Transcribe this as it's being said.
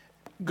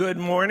Good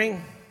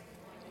morning.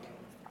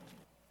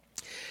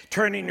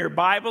 Turning your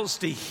Bibles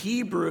to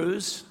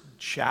Hebrews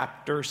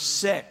chapter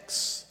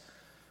 6.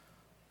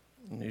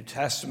 New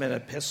Testament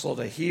epistle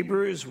to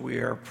Hebrews. We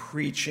are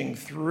preaching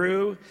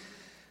through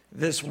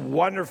this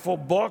wonderful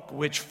book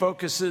which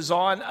focuses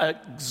on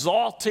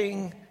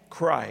exalting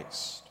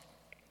Christ.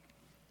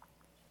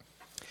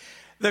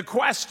 The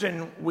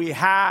question we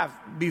have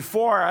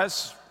before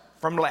us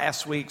from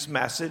last week's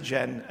message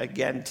and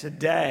again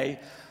today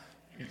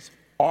is,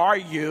 are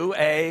you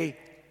a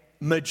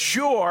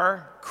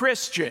mature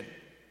Christian?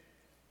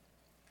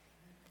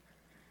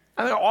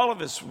 I think all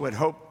of us would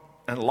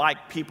hope and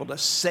like people to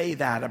say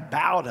that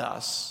about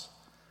us,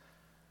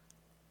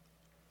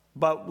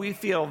 but we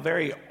feel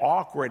very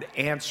awkward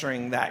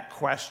answering that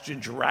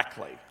question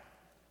directly.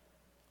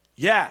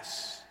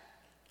 Yes,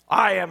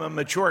 I am a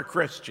mature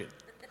Christian.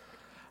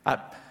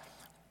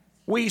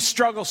 We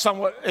struggle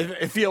somewhat.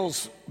 It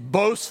feels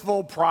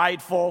boastful,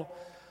 prideful.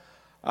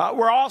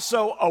 We're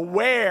also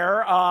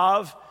aware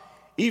of,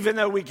 even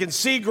though we can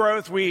see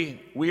growth,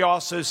 we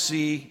also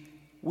see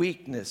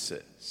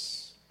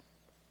weaknesses.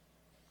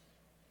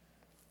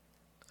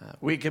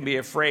 We can be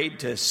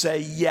afraid to say,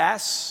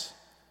 yes,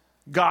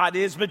 God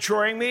is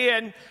maturing me,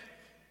 and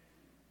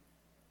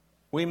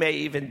we may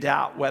even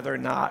doubt whether or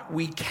not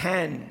we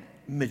can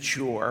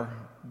mature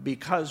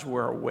because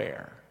we're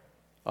aware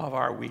of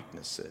our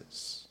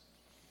weaknesses.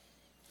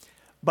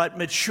 But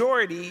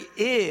maturity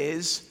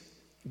is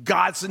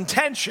God's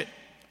intention.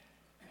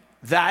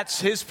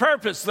 That's his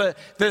purpose.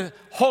 The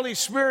Holy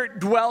Spirit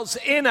dwells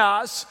in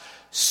us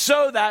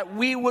so that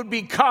we would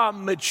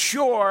become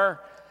mature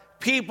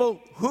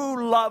people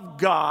who love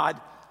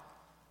God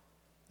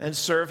and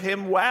serve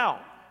him well.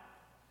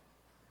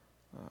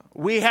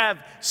 We have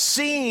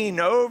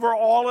seen over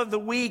all of the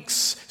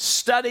weeks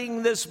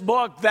studying this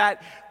book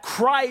that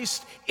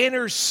Christ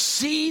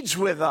intercedes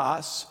with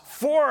us,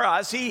 for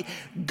us. He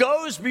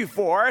goes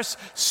before us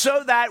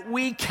so that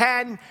we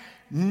can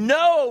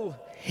know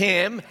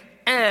him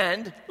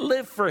and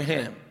live for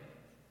him.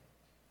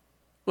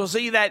 We'll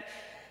see that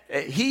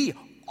he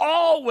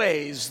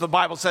always, the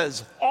Bible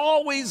says,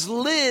 always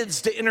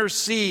lives to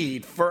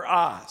intercede for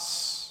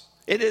us.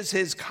 It is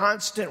his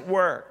constant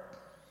work.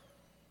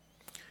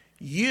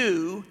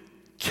 You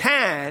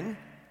can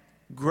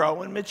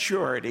grow in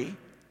maturity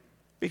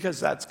because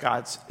that's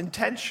God's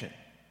intention,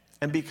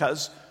 and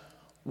because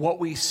what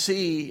we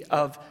see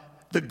of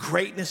the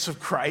greatness of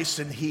Christ,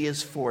 and he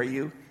is for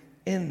you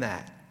in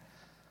that.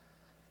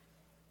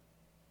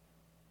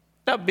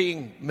 Now,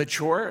 being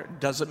mature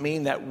doesn't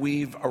mean that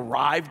we've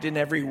arrived in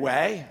every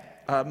way.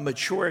 A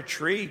mature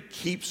tree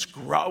keeps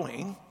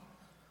growing.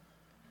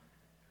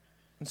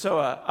 And so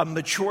a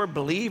mature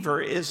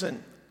believer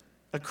isn't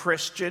a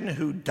Christian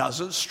who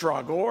doesn't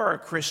struggle, or a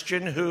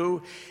Christian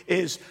who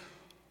is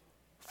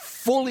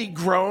fully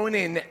grown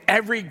in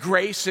every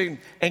grace and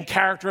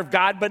character of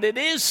God, but it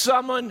is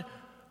someone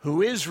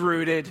who is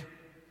rooted.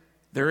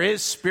 There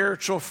is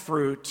spiritual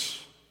fruit,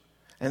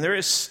 and there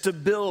is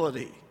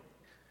stability.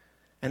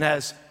 And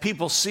as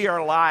people see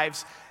our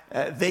lives,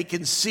 they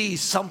can see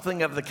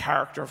something of the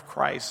character of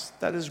Christ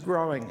that is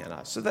growing in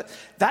us. So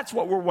that's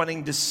what we're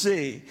wanting to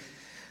see.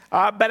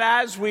 But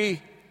as we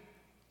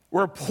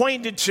were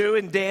pointed to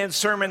in Dan's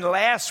sermon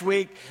last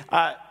week,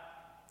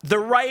 the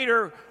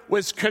writer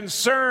was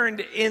concerned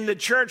in the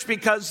church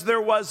because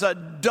there was a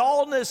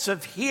dullness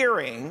of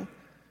hearing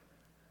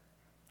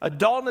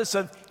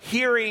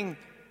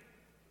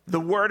the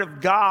word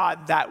of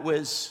God that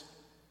was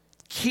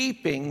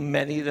keeping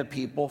many of the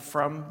people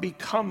from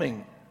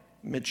becoming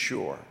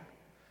mature.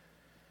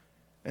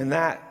 And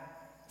that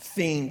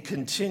theme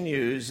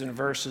continues in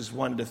verses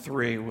 1 to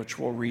 3, which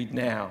we'll read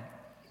now.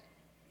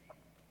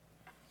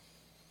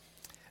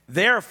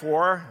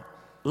 Therefore,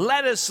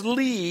 let us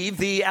leave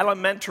the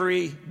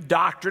elementary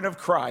doctrine of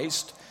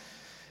Christ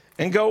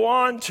and go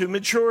on to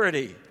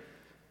maturity,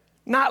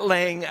 not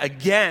laying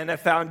again a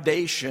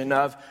foundation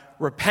of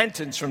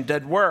repentance from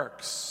dead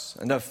works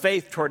and of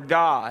faith toward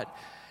God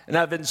and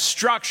of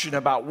instruction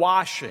about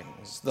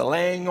washings, the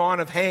laying on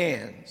of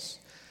hands,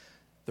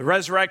 the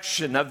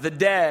resurrection of the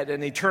dead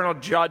and eternal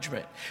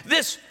judgment.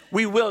 This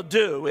we will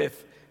do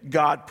if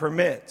God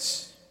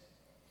permits.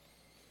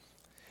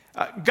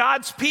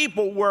 God's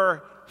people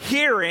were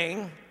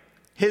hearing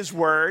his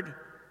word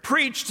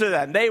preached to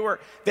them. They were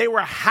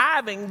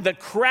having the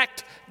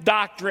correct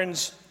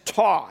doctrines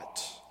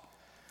taught.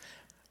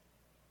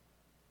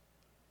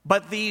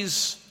 But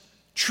these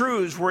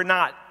truths were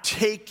not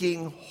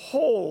taking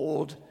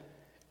hold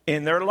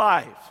in their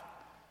life.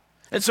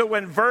 And so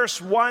when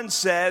verse 1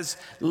 says,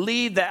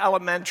 leave the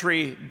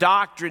elementary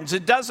doctrines,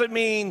 it doesn't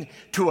mean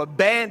to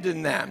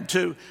abandon them,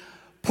 to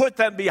put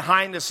them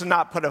behind us and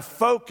not put a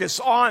focus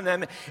on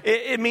them.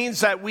 It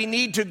means that we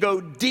need to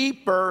go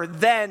deeper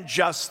than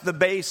just the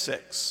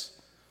basics.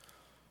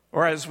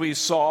 Or as we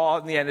saw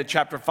in the end of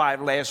chapter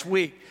 5 last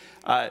week,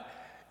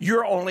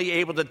 you're only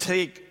able to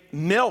take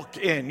milk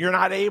in. You're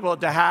not able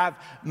to have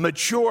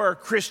mature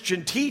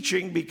Christian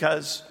teaching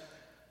because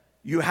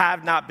you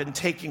have not been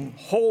taking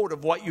hold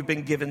of what you've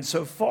been given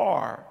so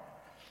far.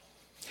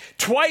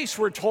 Twice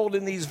we're told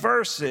in these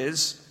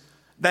verses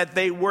that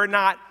they were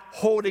not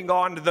holding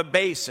on to the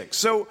basics.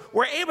 So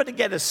we're able to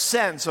get a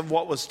sense of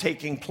what was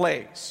taking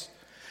place.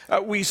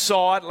 We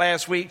saw it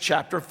last week,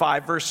 chapter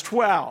 5, verse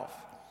 12.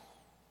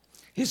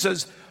 He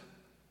says,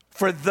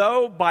 "For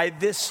though by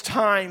this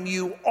time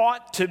you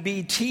ought to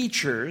be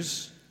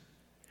teachers,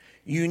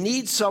 you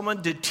need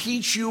someone to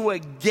teach you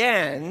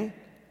again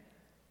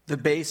the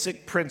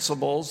basic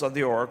principles of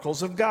the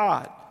oracles of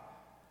God."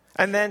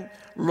 And then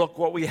look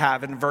what we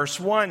have in verse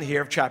 1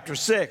 here of chapter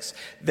 6.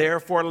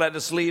 "Therefore let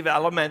us leave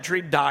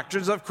elementary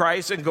doctrines of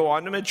Christ and go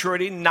on to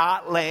maturity,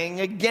 not laying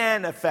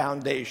again a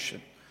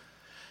foundation."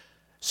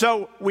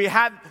 So we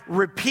have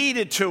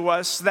repeated to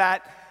us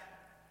that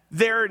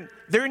they're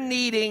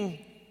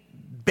needing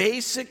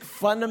basic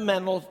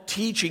fundamental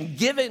teaching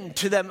given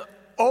to them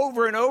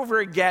over and over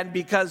again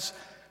because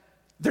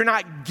they're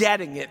not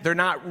getting it. They're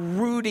not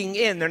rooting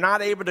in. They're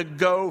not able to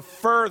go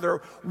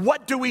further.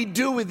 What do we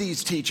do with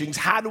these teachings?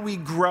 How do we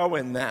grow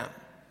in them?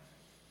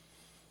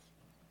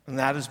 And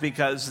that is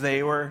because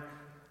they were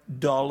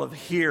dull of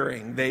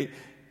hearing.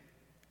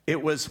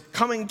 It was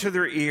coming to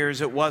their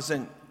ears. It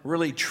wasn't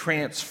really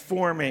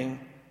transforming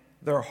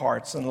their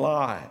hearts and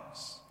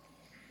lives.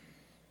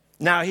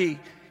 Now, he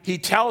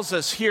tells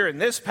us here in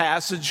this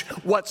passage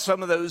what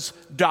some of those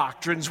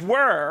doctrines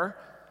were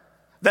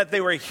that they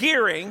were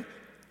hearing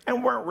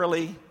and weren't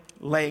really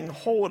laying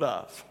hold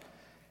of.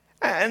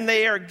 And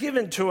they are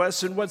given to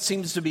us in what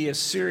seems to be a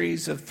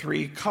series of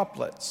 3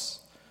 couplets.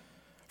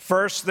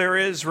 First, there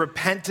is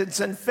repentance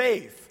and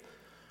faith,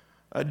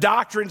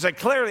 doctrines that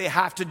clearly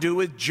have to do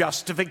with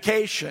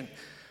justification,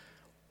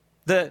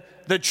 the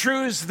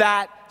truths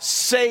that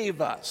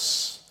save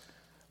us.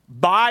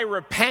 By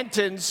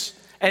repentance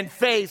and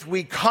faith,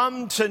 we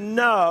come to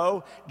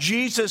know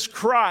Jesus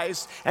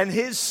Christ and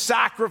his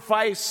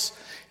sacrifice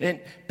and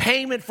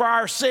payment for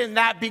our sin.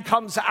 That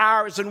becomes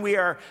ours, and we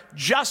are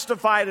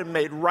justified and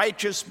made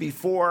righteous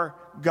before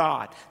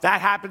God.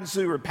 That happens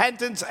through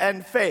repentance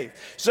and faith.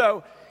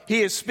 So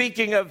he is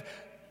speaking of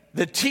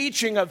the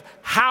teaching of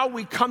how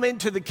we come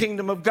into the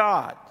kingdom of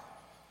God.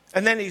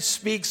 And then he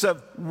speaks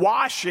of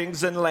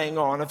washings and laying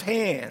on of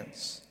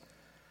hands.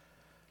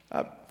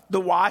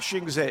 The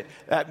washings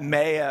that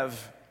may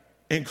have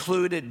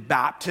included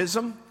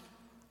baptism,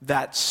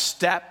 that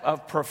step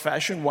of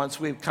profession once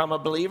we become a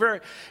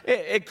believer.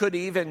 It could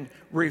even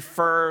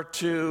refer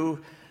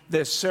to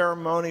the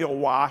ceremonial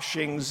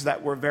washings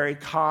that were very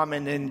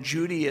common in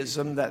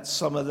Judaism that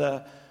some of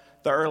the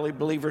early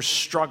believers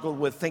struggled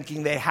with,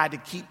 thinking they had to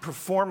keep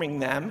performing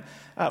them.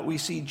 We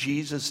see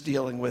Jesus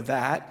dealing with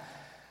that.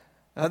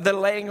 The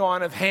laying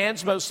on of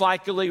hands most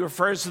likely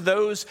refers to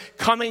those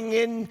coming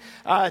in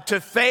to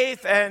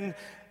faith and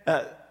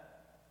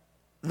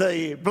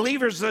the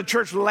believers of the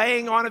church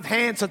laying on of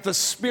hands that the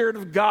Spirit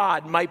of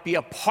God might be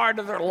a part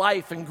of their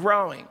life and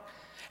growing.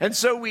 And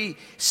so we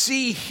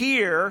see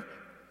here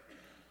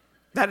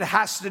that it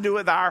has to do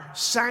with our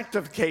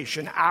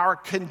sanctification, our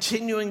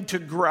continuing to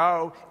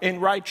grow in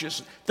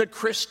righteousness, the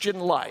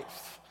Christian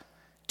life,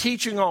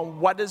 teaching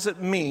on what does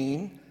it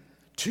mean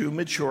to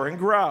mature and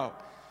grow.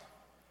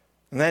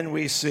 And then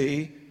we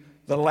see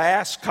the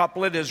last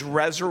couplet is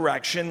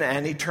resurrection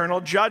and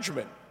eternal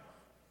judgment,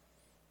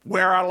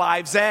 where our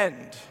lives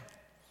end,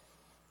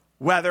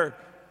 whether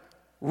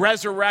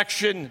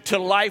resurrection to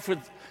life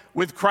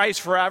with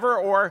Christ forever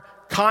or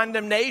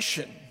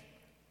condemnation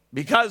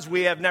because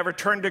we have never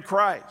turned to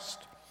Christ.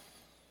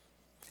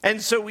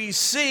 And so we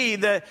see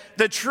the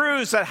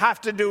truths that have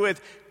to do with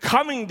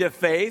coming to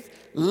faith,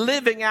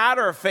 living out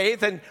our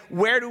faith, and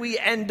where do we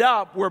end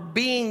up? We're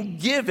being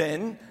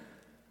given,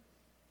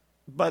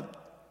 but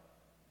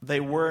they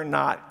were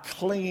not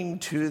clinging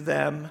to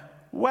them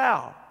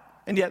well.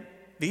 And yet,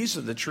 these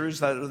are the truths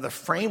that are the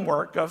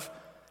framework of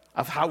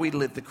how we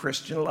live the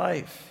Christian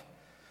life.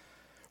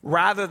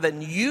 Rather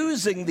than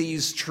using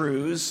these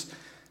truths,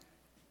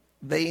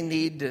 they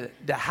need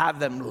to have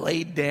them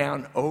laid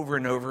down over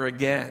and over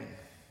again.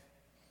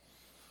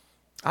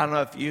 I don't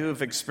know if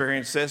you've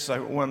experienced this.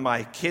 When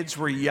my kids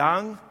were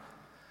young,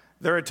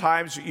 there are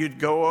times you'd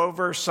go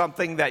over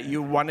something that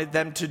you wanted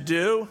them to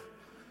do,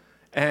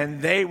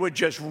 and they would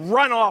just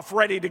run off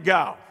ready to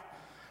go.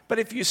 But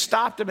if you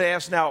stopped them and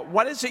asked, now,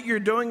 what is it you're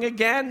doing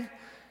again?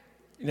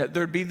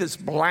 There'd be this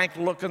blank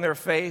look on their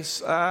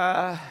face.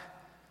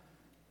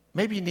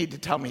 Maybe you need to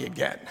tell me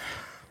again.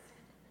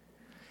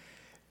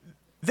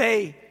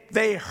 They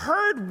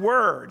heard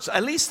words.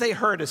 At least they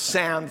heard a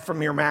sound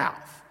from your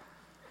mouth.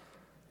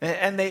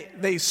 And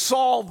they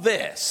saw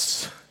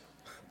this.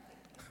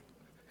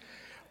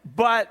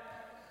 But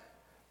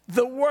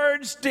the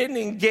words didn't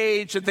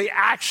engage that they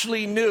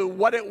actually knew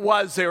what it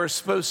was they were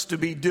supposed to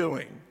be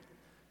doing.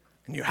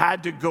 And you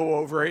had to go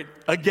over it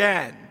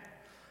again.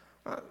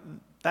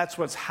 That's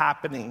what's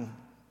happening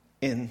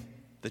in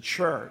the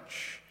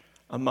church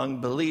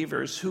among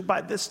believers who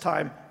by this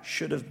time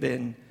should have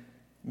been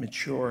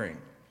maturing.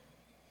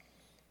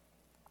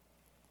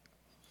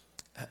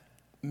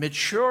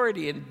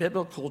 Maturity in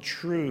biblical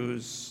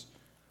truths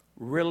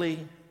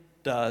really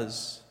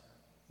does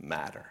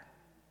matter.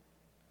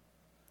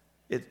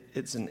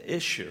 it's an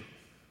issue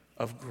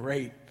of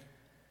great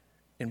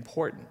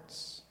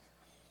importance.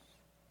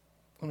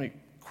 Let me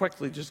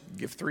quickly just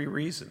give 3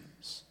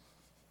 reasons.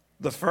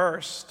 The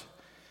first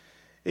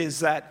is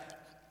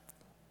that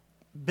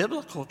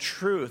biblical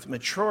truth,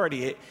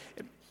 maturity,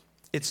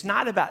 it's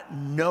not about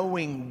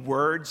knowing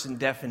words and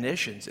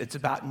definitions. It's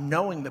about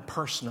knowing the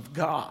person of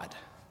God.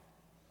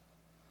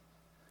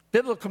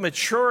 Biblical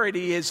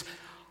maturity is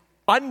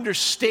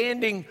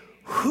understanding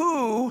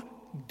who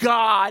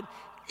God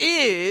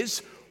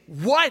is,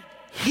 what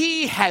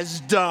He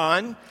has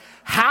done,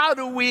 how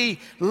do we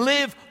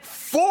live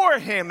for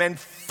Him and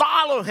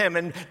follow Him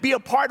and be a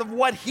part of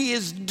what He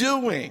is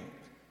doing.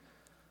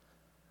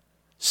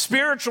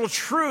 Spiritual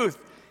truth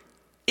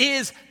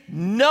is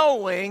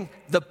knowing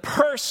the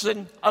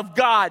person of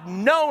God,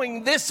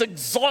 knowing this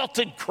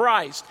exalted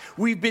Christ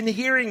we've been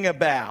hearing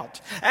about.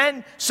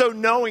 And so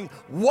knowing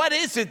what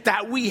is it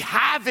that we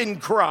have in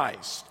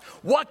Christ?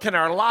 What can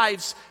our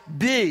lives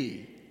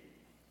be?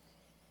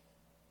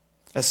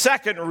 A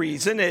second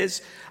reason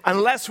is,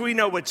 unless we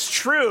know what's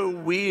true,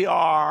 we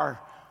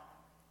are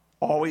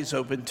always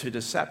open to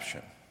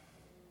deception.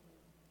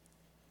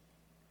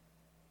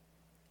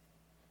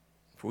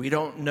 If we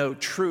don't know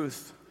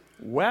truth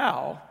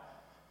well,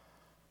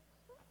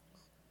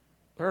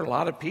 there are a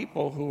lot of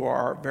people who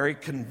are very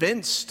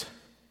convinced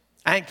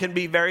and can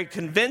be very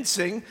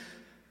convincing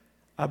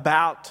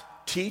about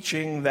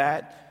teaching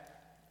that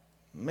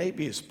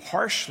maybe is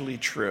partially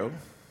true,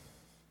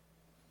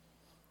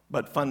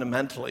 but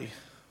fundamentally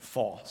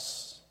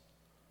false.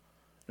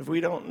 If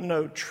we don't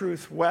know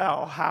truth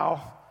well,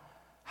 how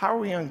are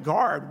we on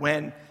guard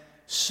when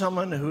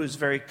someone who is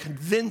very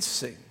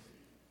convincing,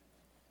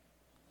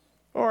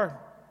 or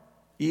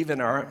even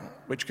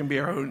which can be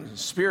our own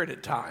spirit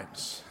at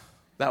times,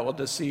 that will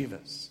deceive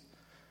us?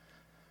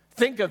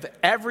 Think of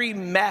every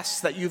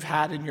mess that you've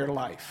had in your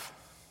life.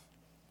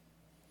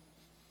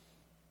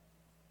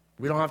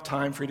 We don't have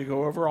time for you to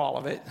go over all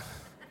of it.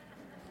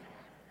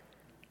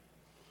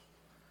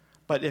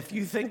 But if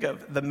you think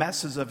of the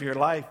messes of your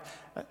life,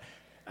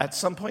 at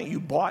some point you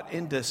bought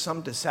into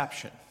some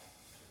deception.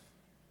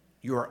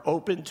 You were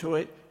open to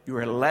it. You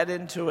were led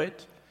into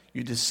it.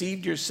 You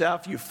deceived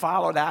yourself. You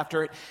followed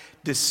after it.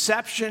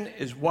 Deception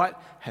is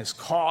what has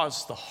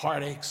caused the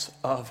heartaches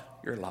of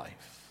your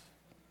life.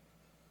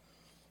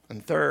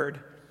 And third,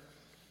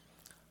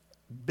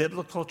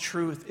 biblical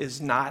truth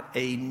is not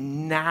a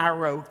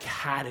narrow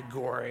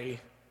category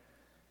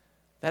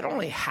that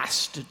only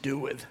has to do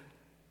with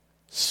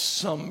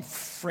some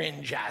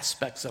fringe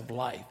aspects of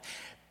life.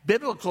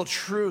 Biblical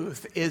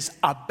truth is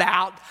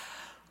about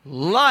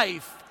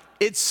life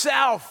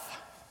itself.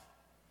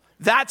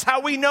 That's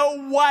how we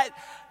know what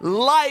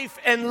life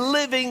and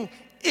living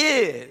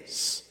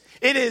is.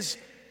 It is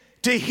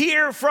to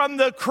hear from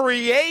the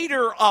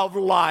creator of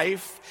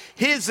life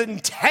his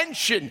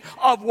intention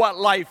of what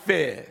life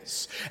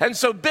is. And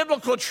so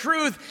biblical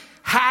truth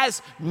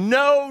has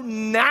no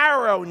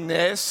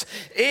narrowness.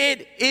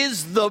 It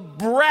is the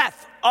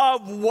breadth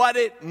of what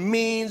it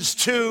means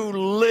to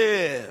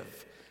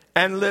live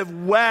and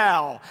live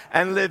well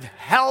and live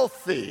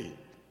healthy.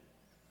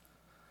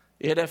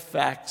 It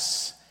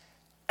affects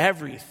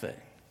everything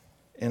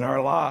in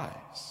our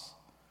lives.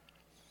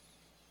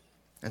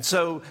 And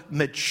so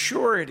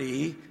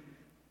maturity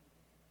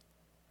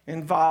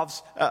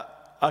involves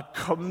a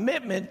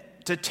commitment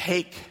to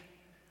take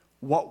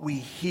what we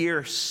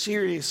hear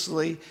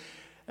seriously.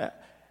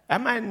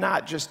 Am I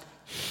not just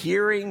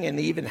hearing and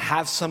even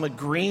have some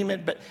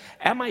agreement, but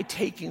am I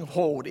taking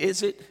hold?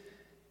 Is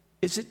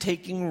it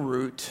taking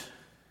root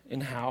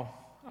in how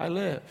I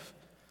live?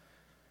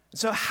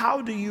 So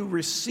how do you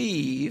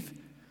receive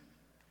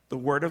the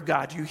Word of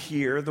God? You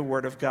hear the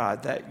Word of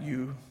God that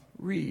you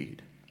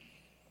read.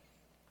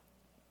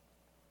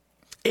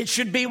 It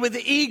should be with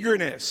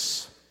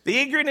eagerness. The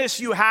eagerness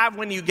you have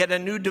when you get a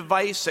new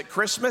device at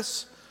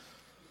Christmas.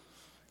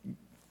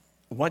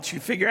 Once you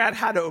figure out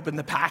how to open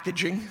the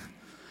packaging,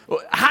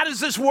 how does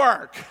this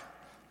work?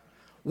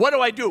 What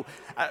do I do?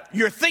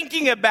 You're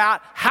thinking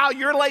about how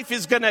your life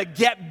is going to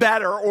get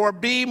better or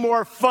be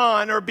more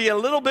fun or be a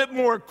little bit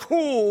more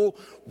cool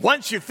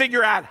once you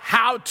figure out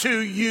how to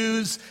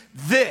use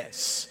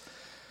this.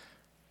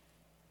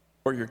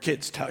 Or your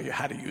kids tell you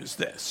how to use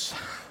this.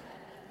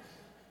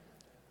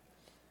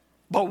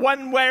 But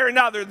one way or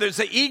another, there's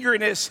an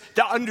eagerness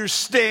to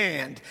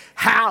understand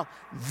how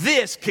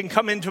this can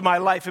come into my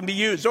life and be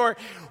used. Or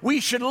we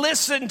should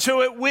listen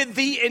to it with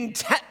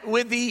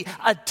the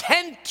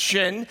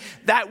attention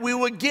that we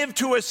would give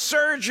to a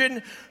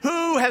surgeon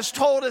who has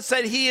told us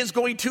that he is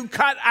going to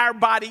cut our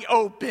body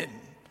open.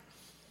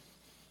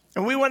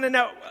 And we want to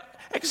know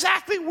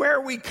exactly where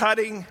are we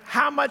cutting,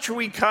 how much are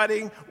we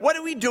cutting, what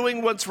are we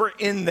doing once we're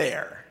in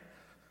there?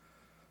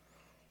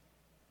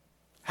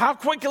 How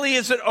quickly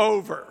is it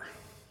over?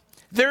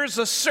 There's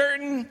a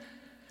certain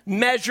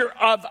measure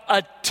of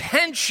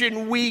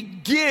attention we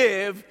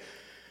give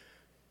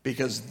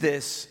because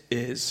this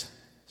is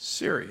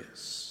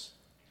serious.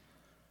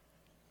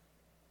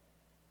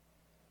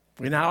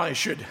 We not only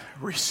should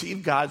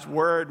receive God's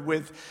word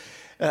with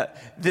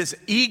this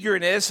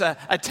eagerness,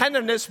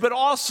 attentiveness, but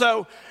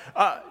also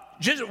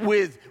just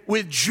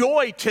with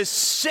joy to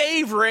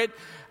savor it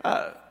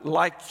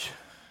like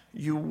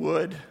you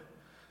would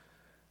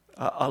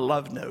a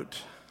love note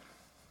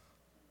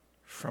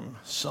from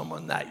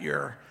someone that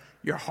your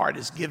heart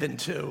is given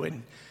to,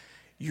 and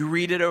you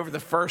read it over the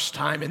first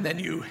time, and then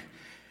you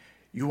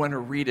want to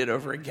read it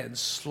over again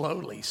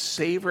slowly,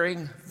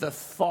 savoring the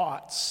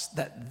thoughts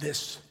that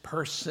this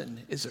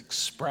person is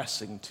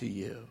expressing to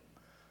you.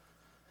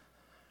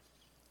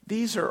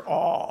 These are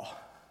all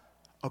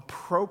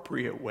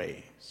appropriate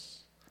ways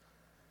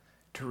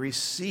to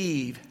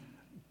receive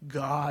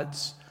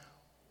God's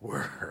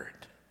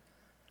word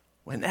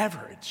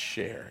whenever it's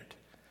shared,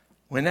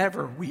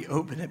 whenever we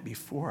open it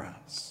before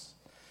us.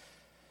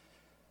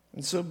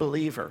 And so,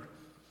 believer,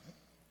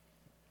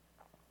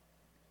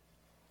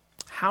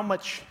 how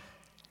much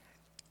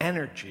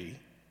energy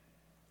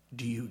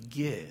do you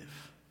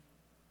give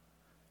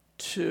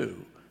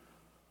to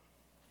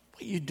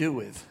what you do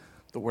with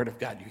the Word of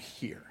God you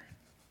hear?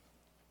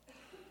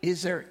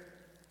 Is there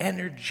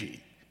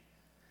energy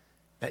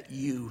that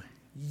you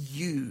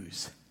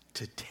use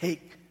to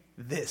take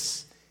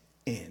this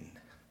in?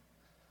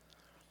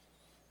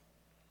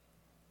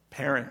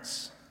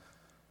 Parents,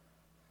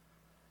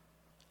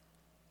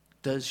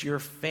 does your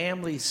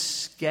family's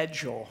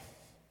schedule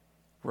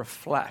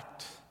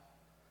reflect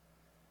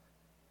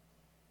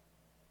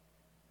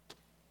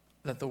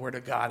that the Word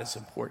of God is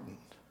important?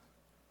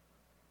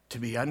 To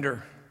be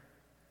under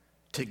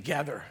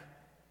together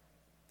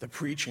the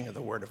preaching of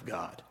the Word of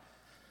God.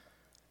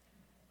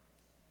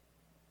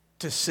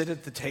 To sit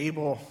at the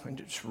table and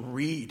just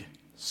read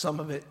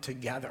some of it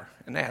together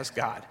and ask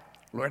God,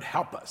 Lord,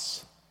 help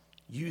us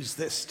use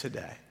this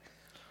today.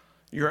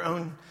 Your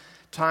own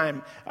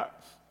time.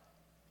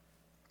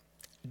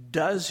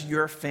 Does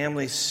your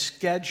family's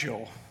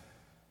schedule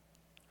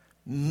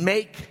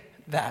make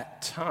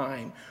that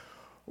time?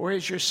 Or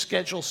is your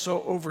schedule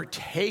so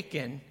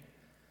overtaken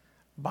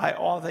by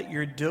all that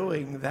you're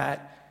doing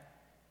that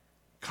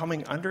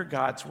coming under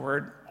God's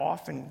word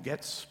often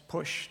gets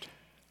pushed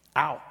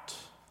out?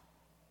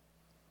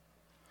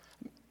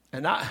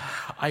 And I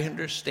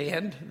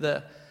understand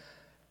the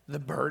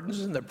burdens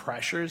and the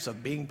pressures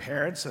of being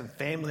parents and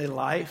family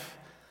life.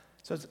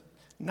 So it's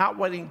not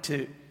wanting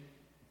to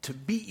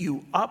beat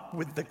you up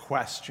with the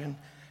question,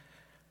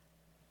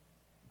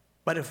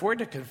 but if we're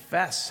to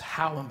confess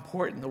how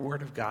important the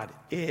Word of God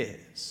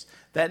is,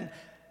 then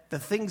the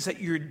things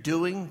that you're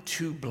doing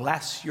to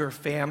bless your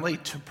family,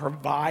 to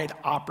provide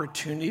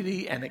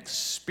opportunity and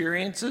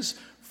experiences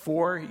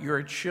for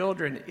your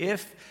children,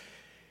 if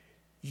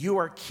you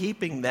are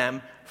keeping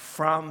them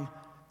from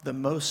the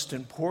most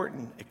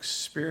important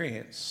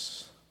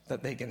experience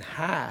that they can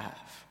have,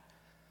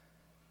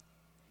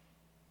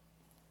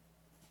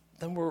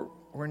 then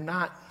we're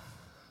not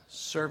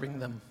serving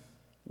them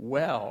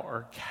well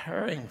or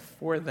caring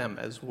for them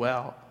as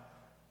well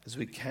as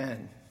we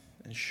can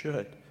and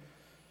should.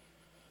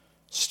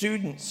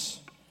 Students,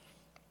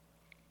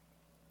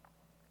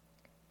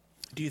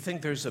 do you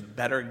think there's a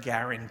better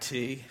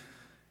guarantee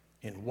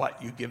in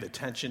what you give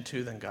attention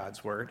to than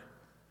God's word?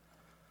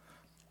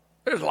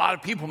 There's a lot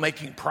of people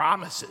making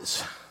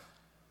promises.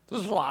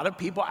 There's a lot of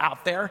people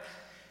out there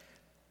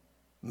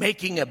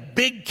making a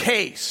big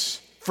case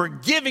for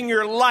giving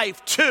your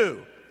life to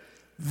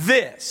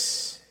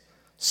this,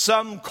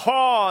 some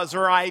cause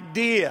or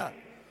idea.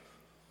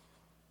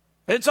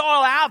 It's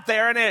all out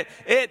there, and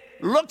it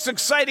looks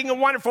exciting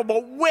and wonderful,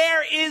 but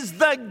where is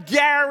the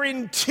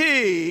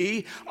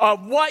guarantee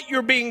of what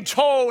you're being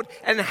told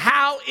and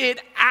how it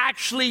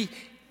actually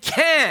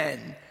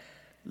can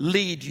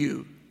lead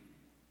you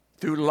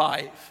through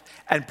life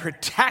and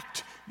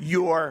protect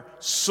your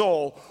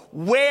soul?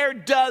 Where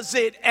does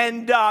it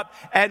end up,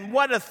 and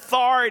what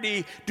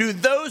authority do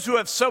those who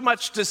have so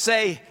much to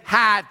say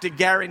have to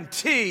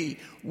guarantee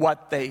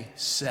what they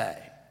say?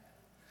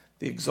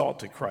 The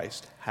exalted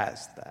Christ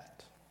has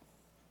that.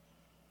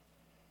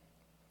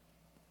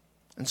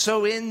 And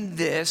so in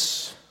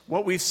this,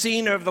 what we've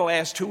seen over the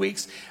last 2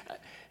 weeks,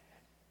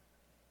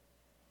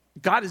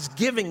 God is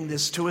giving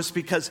this to us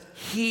because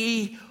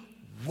he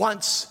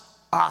wants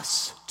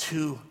us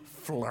to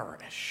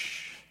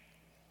flourish.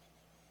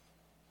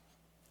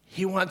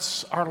 He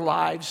wants our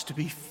lives to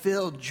be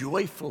filled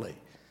joyfully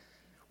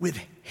with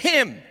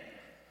him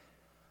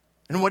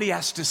and what he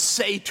has to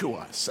say to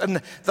us,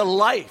 and the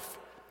life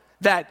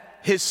that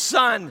his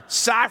son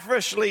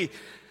sacrificially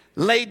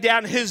laid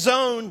down his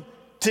own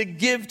to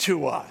give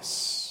to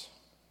us.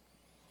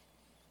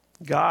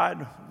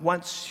 God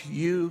wants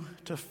you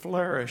to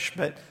flourish,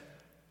 but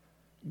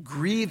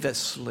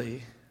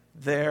grievously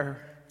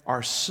there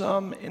are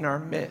some in our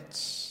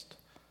midst.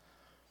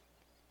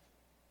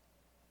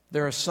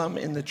 There are some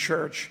in the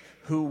church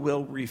who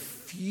will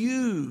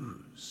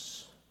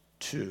refuse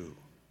to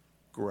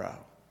grow.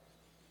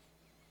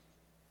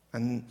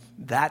 And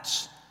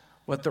that's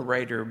what the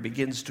writer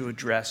begins to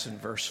address in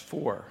verse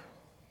 4.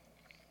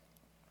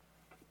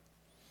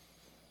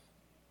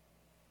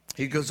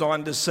 He goes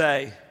on to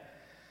say,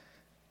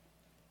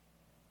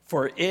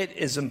 For it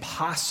is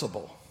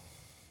impossible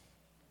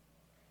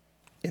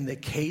in the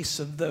case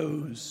of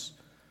those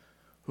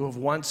who have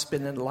once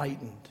been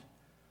enlightened,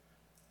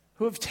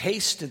 who have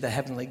tasted the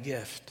heavenly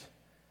gift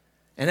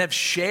and have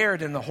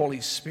shared in the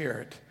Holy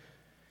Spirit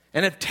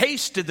and have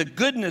tasted the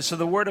goodness of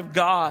the Word of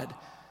God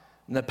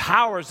and the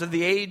powers of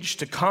the age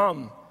to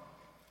come,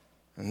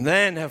 and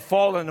then have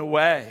fallen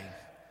away,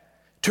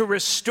 to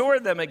restore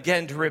them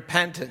again to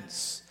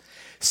repentance,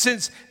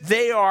 since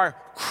they are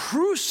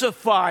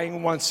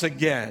crucifying once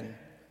again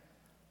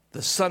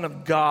the Son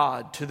of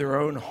God to their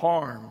own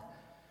harm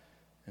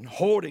and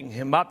holding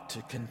him up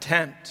to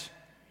contempt.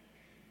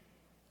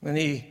 And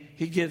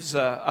he gives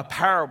a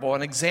parable,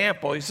 an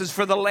example. He says,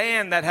 for the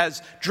land that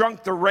has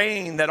drunk the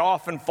rain that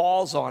often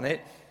falls on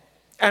it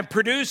and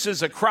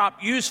produces a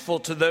crop useful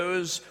to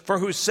those for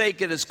whose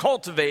sake it is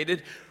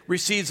cultivated,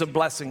 receives a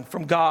blessing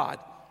from God.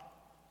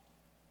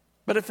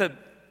 But if it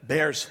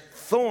bears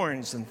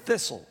thorns and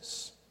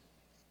thistles,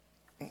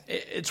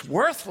 it's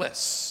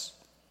worthless,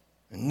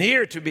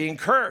 near to being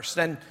cursed,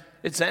 and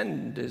its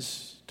end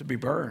is to be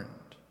burned.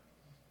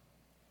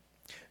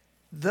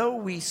 Though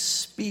we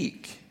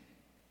speak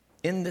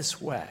in this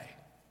way,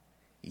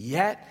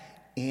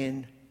 yet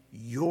in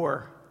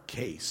your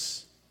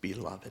case,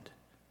 beloved,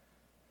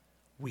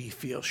 we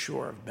feel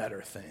sure of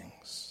better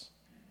things,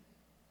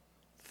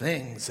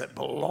 things that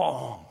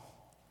belong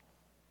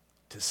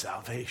to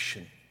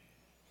salvation.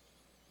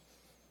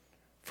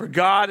 For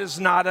God is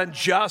not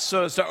unjust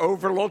so as to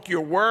overlook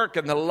your work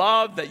and the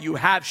love that you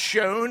have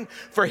shown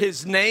for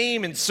his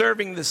name in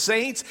serving the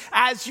saints,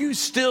 as you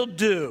still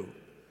do.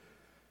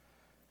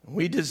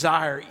 We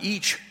desire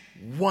each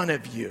one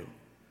of you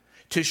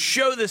to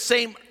show the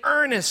same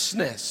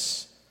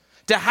earnestness,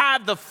 to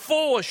have the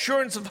full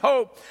assurance of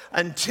hope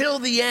until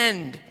the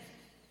end,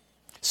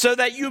 so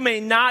that you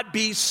may not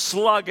be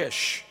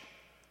sluggish,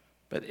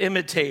 but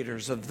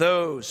imitators of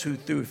those who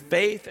through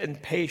faith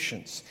and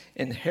patience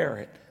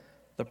inherit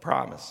the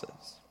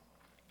promises.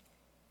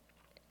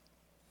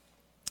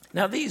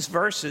 Now, these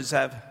verses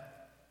have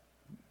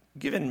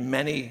given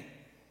many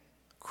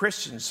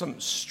Christians some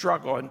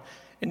struggle in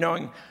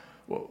knowing,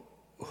 well,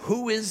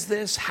 who is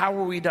this? How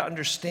are we to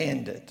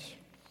understand it?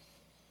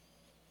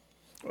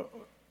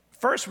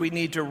 First, we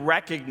need to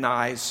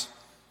recognize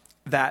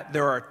that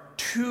there are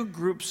two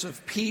groups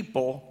of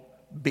people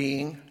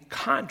being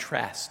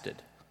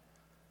contrasted.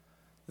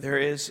 There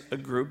is a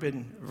group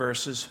in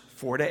verses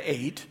 4 to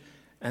 8,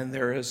 and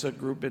there is a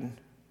group in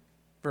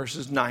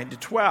verses 9 to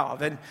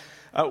 12. And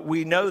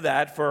we know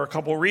that for a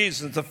couple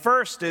reasons. The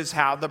first is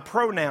how the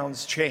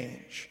pronouns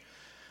change.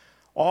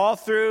 All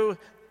through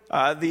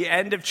the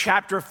end of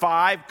chapter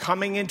 5,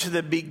 coming into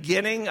the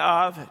beginning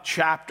of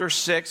chapter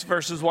 6,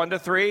 verses 1 to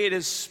 3, it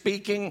is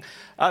speaking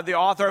the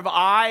author of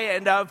I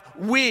and of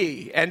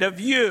we and of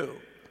you.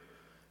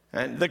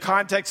 And the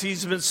context,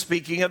 he's been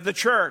speaking of the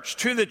church,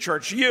 to the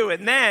church, you.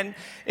 And then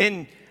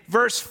in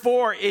verse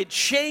 4, it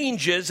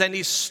changes and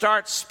he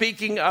starts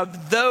speaking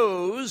of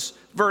those,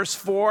 verse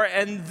 4,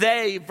 and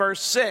they,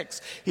 verse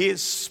 6. He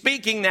is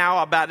speaking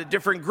now about a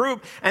different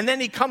group. And then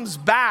he comes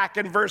back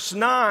in verse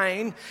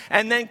 9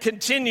 and then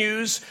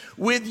continues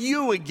with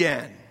you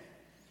again,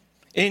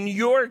 in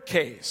your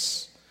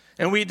case.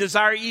 And we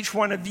desire each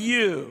one of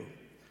you.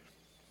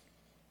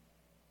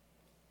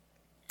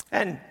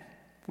 And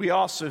we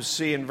also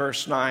see in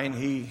verse 9,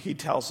 he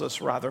tells us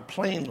rather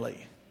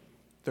plainly,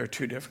 there are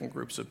two different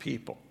groups of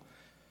people.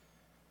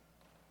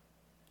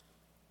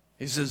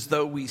 He says,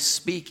 though we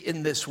speak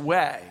in this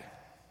way,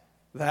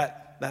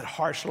 that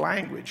harsh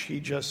language he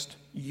just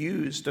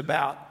used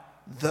about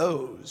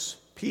those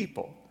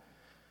people.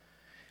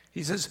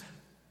 He says,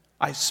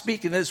 I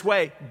speak in this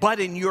way, but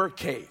in your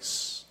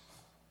case.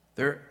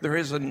 There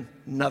is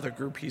another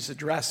group he's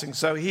addressing.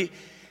 So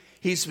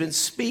he's been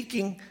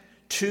speaking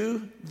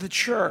to the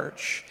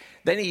church.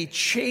 Then he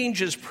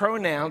changes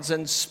pronouns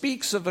and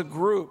speaks of a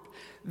group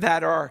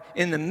that are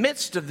in the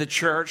midst of the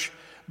church,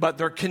 but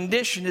their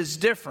condition is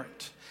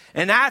different.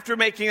 And after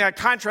making that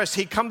contrast,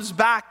 he comes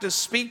back to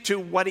speak to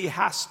what he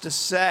has to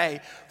say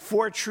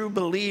for true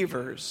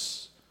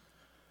believers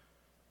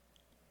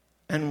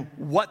and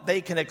what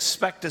they can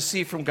expect to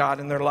see from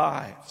God in their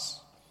lives.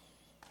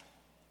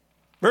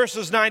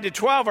 Verses 9 to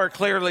 12 are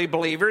clearly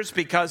believers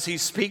because he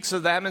speaks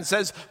of them and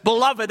says,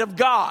 beloved of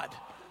God.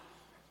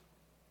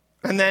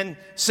 And then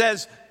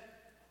says,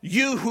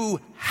 you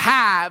who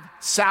have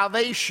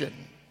salvation.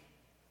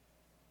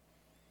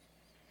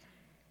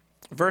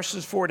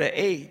 Verses 4 to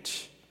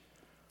 8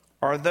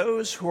 are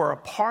those who are a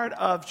part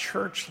of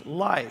church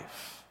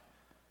life,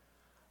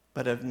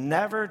 but have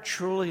never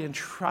truly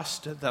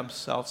entrusted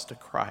themselves to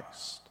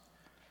Christ.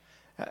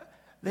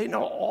 They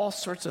know all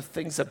sorts of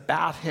things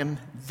about him.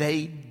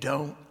 They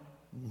don't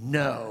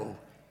know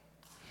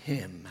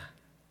him.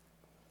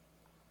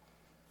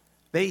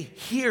 They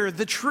hear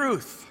the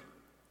truth.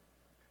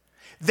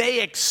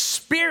 They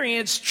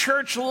experience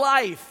church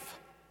life.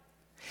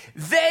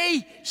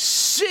 They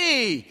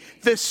see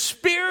the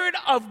Spirit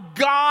of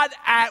God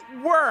at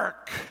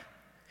work.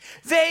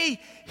 They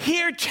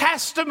hear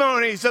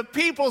testimonies of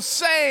people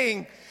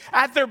saying,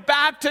 at their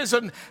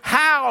baptism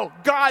how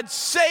God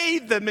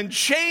saved them and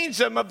changed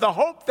them of the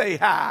hope they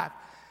have.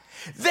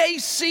 They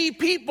see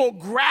people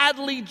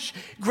gradually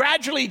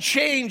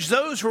change,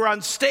 those who are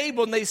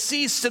unstable, and they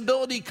see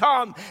stability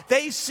come.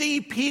 They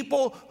see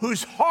people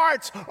whose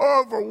hearts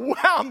are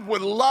overwhelmed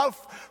with love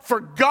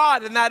for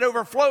God, and that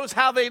overflows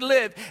how they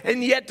live.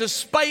 And yet,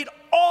 despite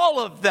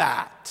all of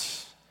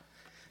that,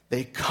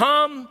 they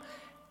come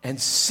and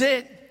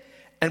sit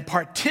and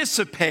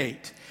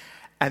participate,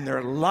 and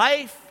their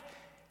life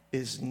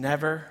is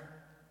never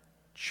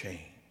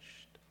changed.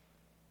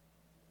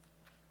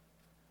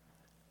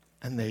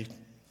 And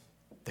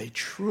they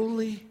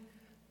truly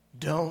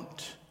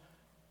don't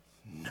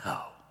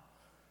know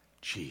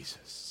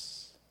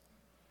Jesus.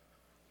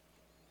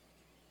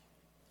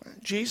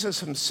 Jesus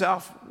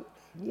himself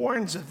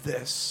warns of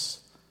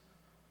this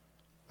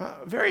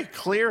very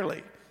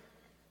clearly.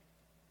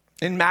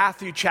 In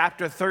Matthew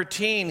chapter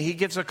 13, he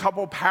gives a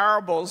couple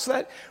parables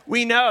that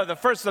we know. The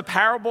first, the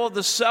parable of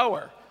the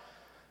sower.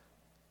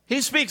 He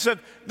speaks of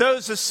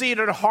those that seed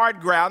on hard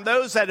ground,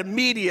 those that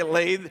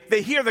immediately,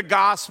 they hear the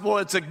gospel,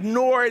 it's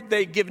ignored,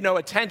 they give no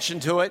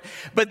attention to it.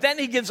 But then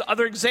he gives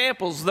other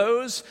examples.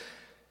 Those,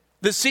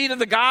 the seed of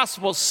the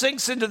gospel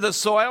sinks into the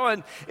soil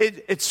and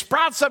it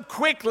sprouts up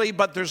quickly,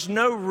 but there's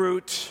no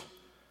root.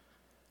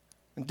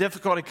 And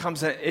difficulty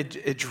comes in,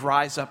 it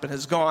dries up and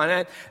is gone.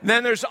 And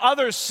then there's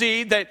other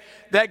seed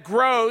that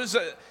grows,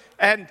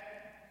 and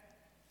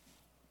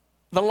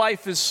the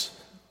life is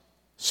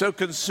so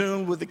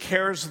consumed with the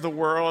cares of the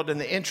world and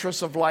the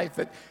interests of life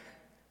that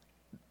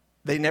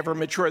they never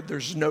mature.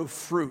 There's no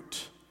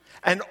fruit.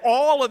 And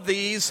all of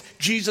these,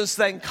 Jesus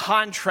then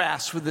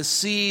contrasts with the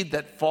seed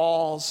that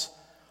falls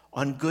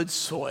on good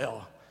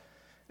soil,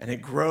 and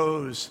it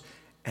grows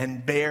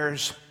and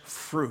bears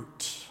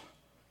fruit.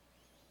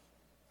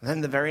 And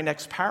then the very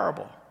next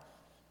parable,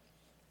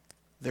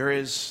 there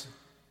is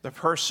the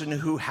person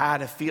who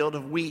had a field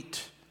of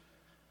wheat,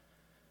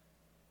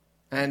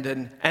 and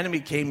an enemy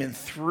came in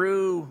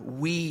through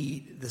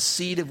the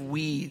seed of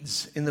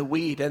weeds in the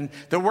wheat. And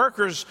the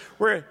workers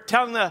were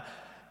telling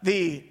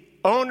the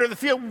owner of the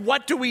field,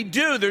 what do we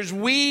do? There's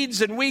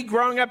weeds and wheat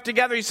growing up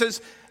together. He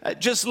says,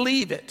 just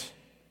leave it.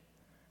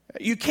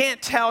 You can't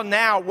tell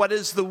now what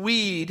is the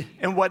weed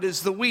and what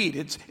is the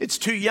wheat. It's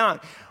too young.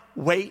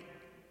 Wait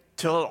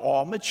till it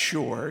all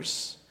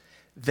matures,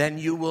 then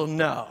you will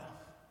know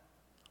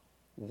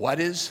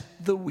what is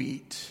the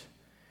wheat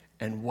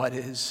and what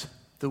is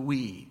the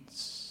weeds.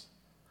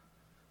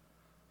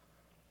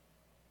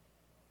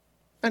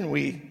 And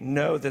we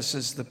know this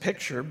is the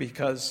picture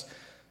because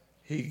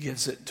he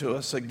gives it to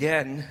us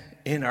again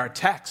in our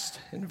text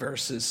in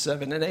verses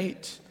 7 and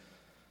 8.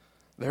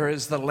 There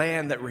is the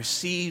land that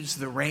receives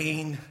the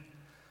rain,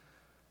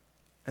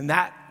 and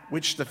that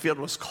which the field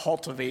was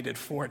cultivated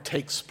for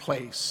takes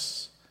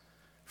place,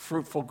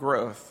 fruitful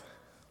growth.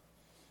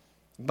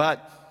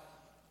 But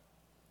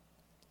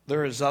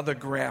there is other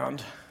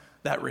ground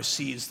that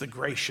receives the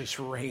gracious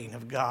rain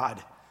of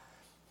God,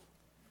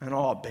 and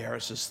all it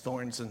bears is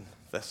thorns and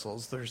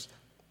thistles.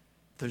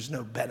 There's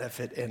no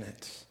benefit in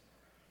it.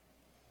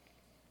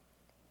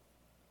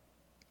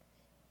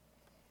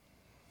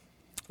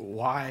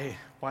 Why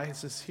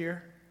is this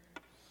here?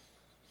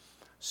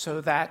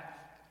 So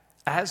that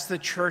as the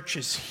church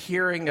is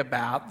hearing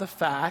about the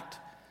fact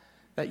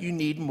that you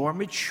need more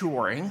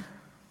maturing,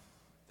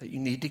 that you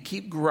need to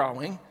keep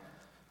growing,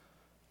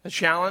 the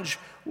challenge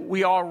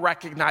we all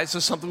recognize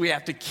is something we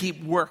have to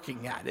keep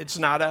working at. It's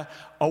not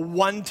a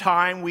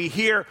one-time we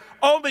hear,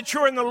 oh,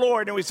 mature in the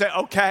Lord, and we say,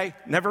 okay,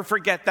 never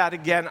forget that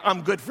again,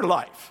 I'm good for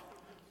life.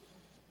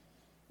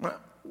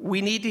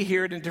 We need to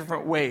hear it in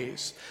different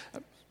ways.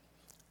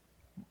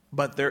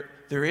 But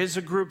there is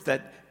a group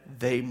that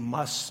they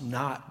must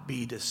not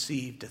be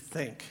deceived to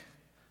think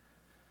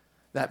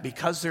that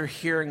because they're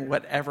hearing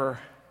whatever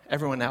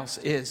everyone else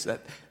is,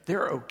 that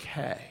they're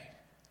okay.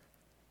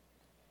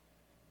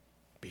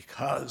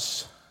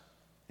 Because,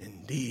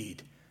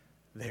 indeed,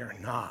 they're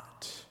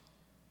not.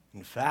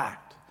 In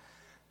fact,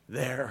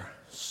 their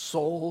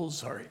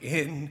souls are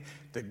in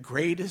the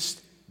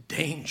greatest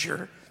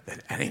danger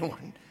that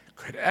anyone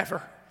could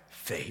ever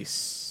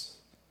face.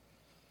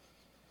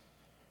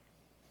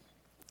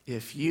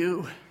 If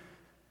you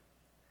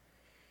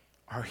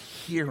are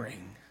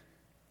hearing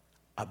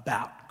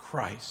about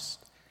Christ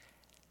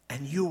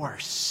and you are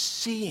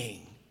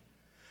seeing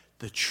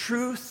the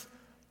truth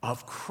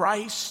of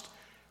Christ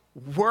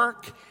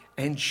work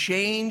and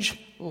change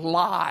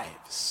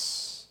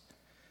lives,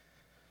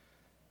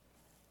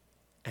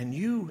 and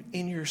you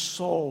in your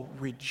soul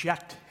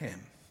reject him,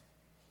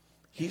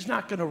 he's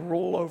not going to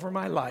rule over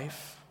my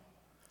life.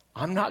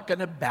 I'm not going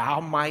to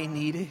bow my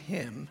knee to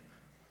him.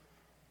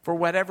 For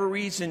whatever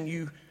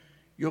reason,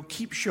 you'll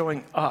keep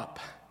showing up,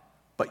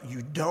 but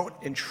you don't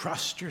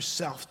entrust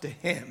yourself to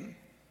him.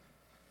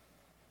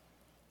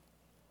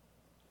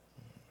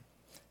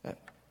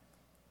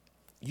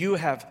 You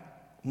have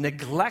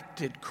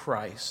neglected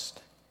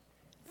Christ,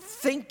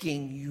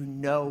 thinking you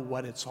know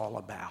what it's all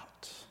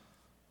about.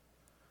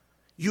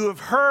 You have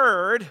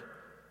heard,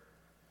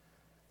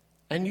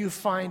 and you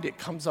find it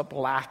comes up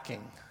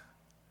lacking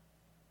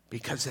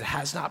because it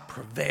has not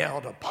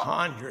prevailed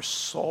upon your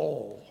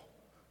soul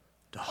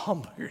to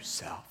humble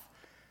yourself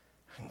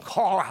and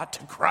call out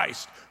to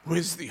Christ, who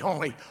is the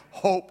only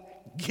hope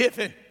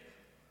given.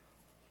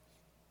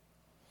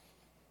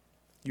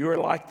 You are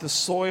like the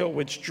soil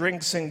which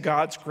drinks in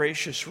God's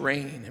gracious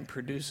rain and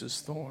produces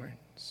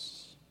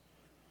thorns.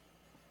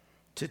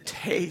 To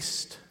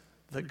taste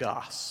the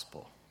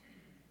gospel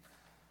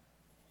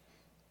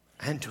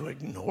and to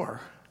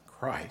ignore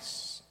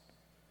Christ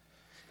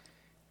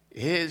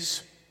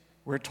is,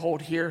 we're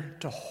told here,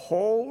 to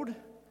hold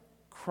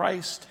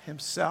Christ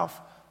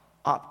himself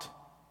up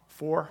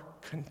for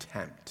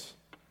contempt.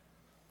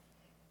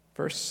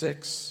 Verse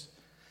 6,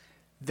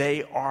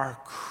 they are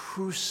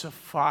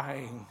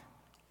crucifying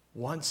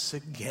once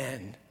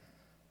again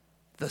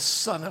the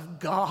Son of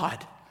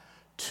God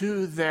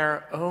to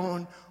their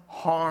own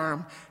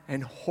harm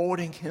and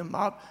holding him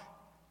up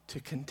to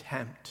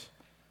contempt.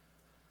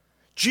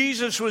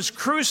 Jesus was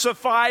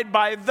crucified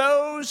by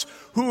those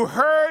who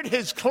heard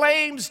his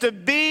claims to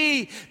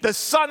be the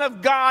Son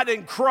of God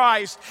in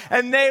Christ,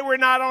 and they were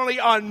not only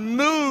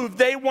unmoved,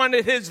 they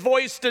wanted his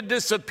voice to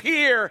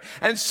disappear,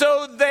 and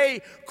so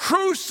they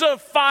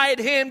crucified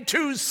him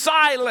to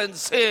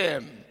silence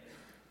him.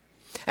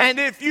 And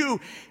if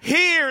you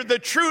hear the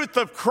truth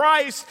of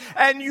Christ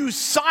and you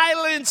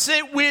silence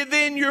it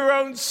within your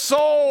own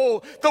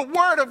soul, the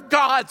Word of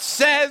God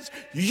says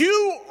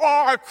you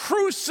are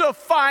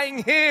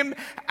crucifying him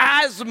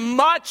as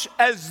much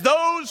as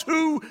those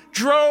who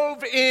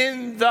drove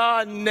in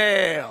the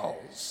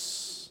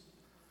nails.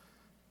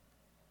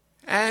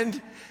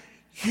 And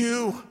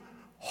you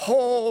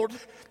hold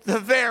the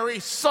very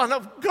Son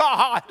of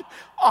God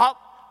up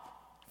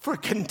for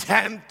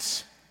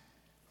contempt.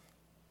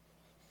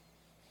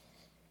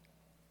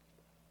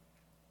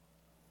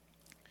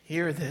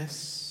 Hear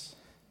this.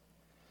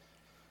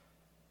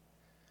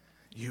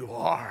 You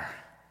are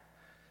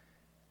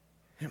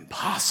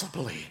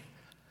impossibly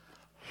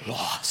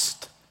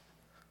lost.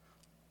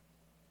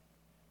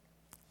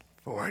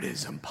 For it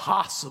is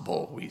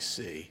impossible, we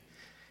see.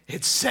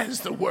 It says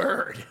the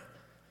word.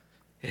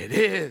 It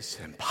is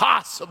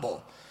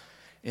impossible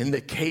in the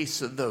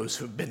case of those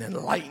who've been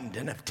enlightened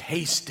and have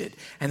tasted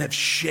and have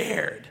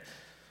shared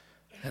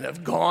and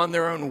have gone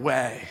their own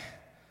way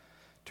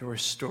to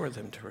restore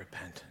them to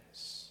repentance.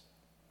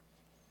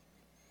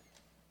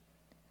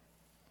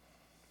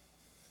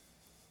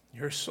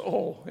 Your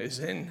soul is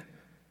in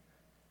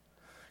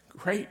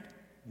great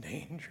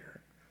danger.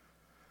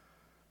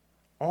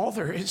 All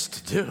there is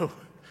to do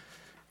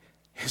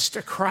is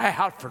to cry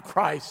out for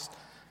Christ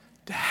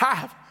to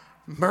have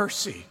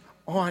mercy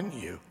on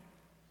you.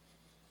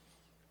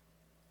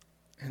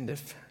 And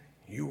if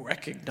you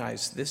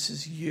recognize this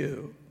is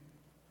you,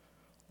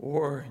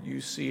 or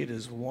you see it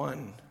as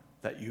one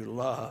that you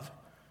love,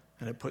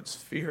 and it puts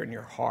fear in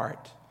your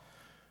heart,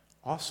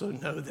 also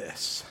know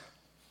this.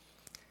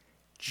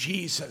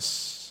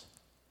 Jesus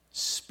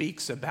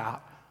speaks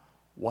about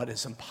what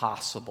is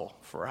impossible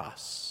for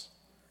us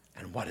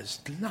and what is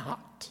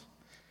not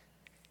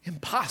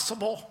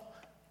impossible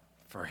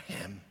for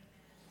him.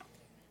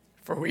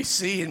 For we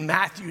see in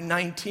Matthew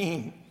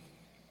 19,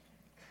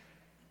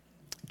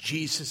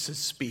 Jesus is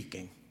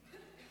speaking.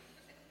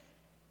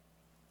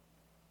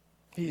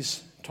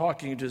 He's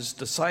talking to his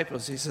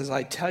disciples. He says,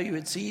 I tell you,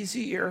 it's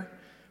easier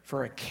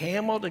for a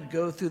camel to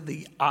go through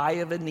the eye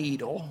of a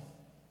needle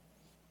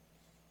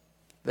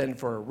than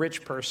for a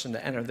rich person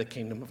to enter the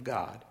kingdom of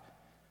God.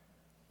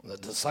 When the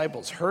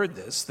disciples heard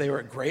this, they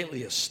were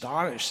greatly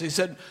astonished. They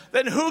said,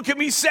 then who can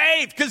be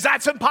saved? Because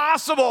that's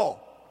impossible.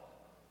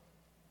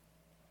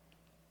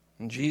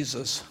 And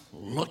Jesus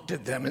looked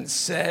at them and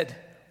said,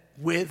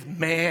 with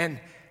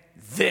man,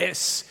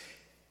 this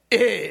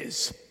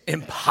is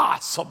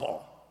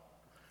impossible.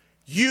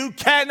 You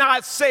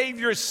cannot save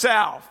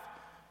yourself.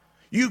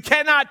 You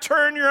cannot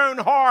turn your own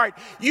heart.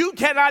 You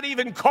cannot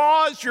even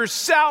cause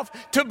yourself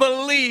to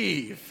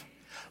believe.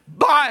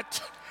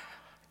 But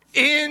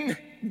in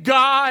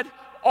God,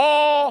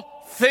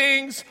 all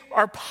things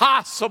are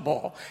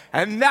possible.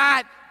 And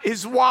that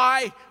is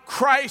why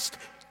Christ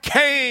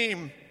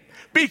came,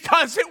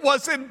 because it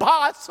was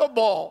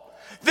impossible.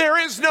 There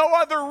is no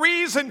other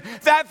reason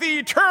that the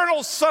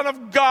eternal Son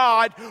of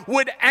God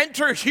would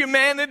enter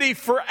humanity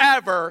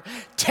forever,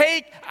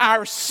 take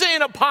our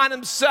sin upon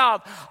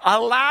himself,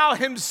 allow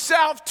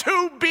himself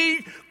to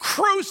be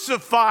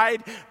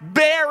crucified,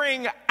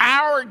 bearing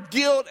our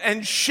guilt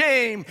and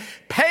shame,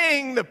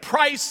 paying the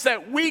price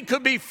that we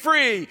could be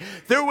free.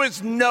 There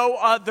was no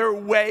other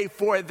way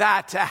for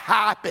that to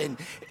happen.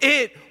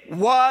 It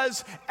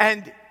was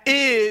and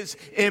is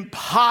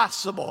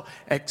impossible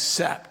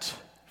except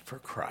for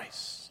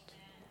Christ.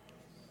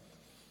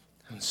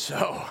 And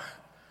so,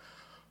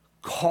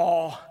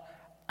 call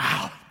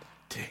out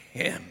to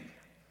him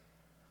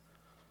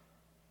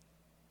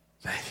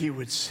that he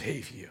would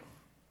save you.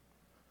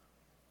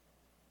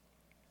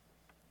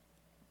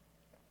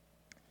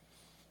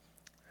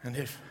 And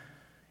if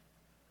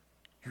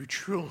you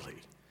truly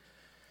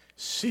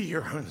see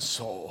your own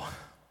soul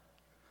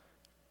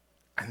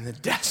and the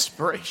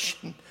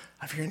desperation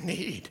of your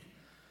need.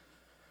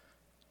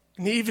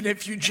 And even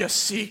if you just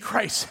see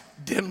Christ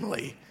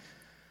dimly,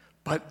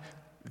 but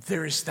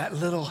there's that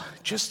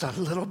just a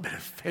little bit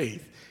of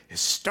faith is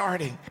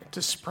starting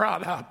to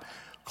sprout up,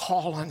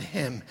 call on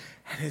him.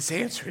 And his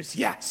answer is,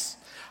 yes,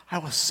 I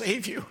will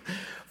save you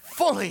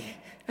fully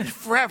and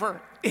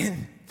forever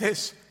in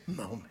this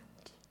moment.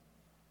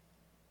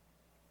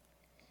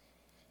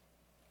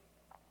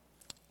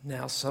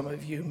 Now, some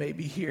of you may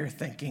be here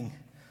thinking,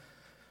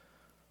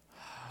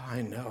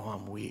 I know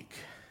I'm weak.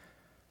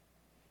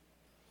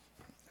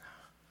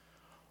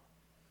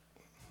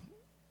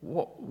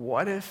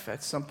 What if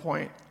at some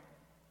point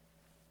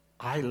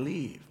I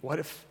leave? What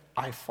if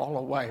I fall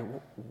away?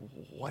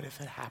 What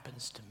if it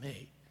happens to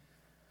me?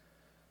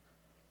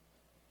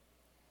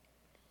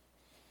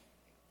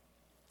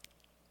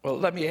 Well,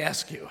 let me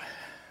ask you,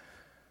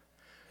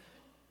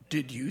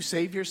 did you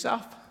save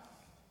yourself?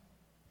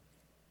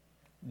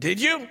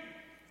 Did you?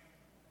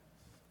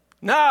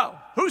 No.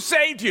 Who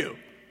saved you?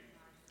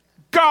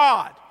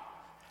 God.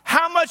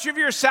 How much of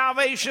your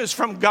salvation is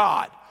from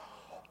God?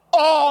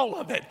 All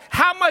of it.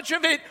 How much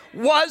of it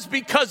was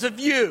because of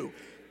you?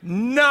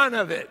 None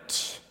of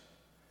it.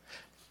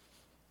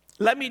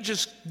 Let me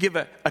just give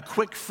a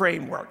quick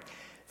framework.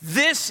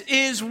 This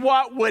is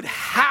what would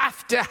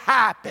have to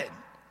happen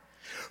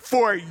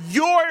for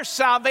your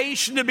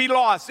salvation to be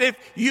lost if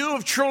you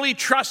have truly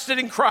trusted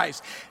in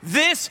Christ.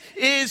 This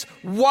is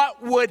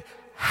what would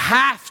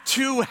have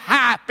to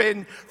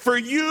happen for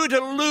you to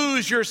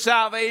lose your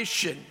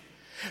salvation.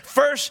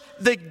 First,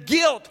 the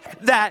guilt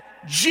that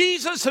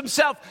Jesus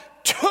himself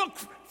took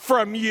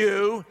from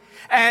you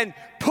and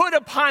put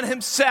upon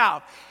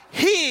himself,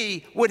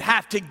 he would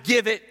have to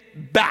give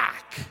it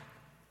back.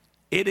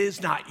 It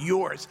is not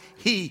yours.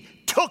 He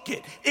took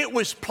it. It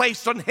was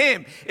placed on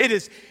him. It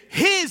is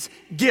his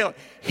guilt.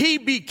 He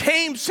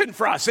became sin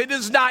for us. It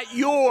is not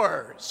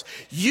yours.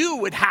 You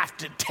would have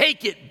to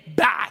take it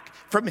back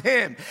from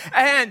him.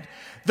 And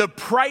the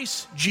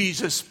price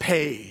Jesus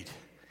paid,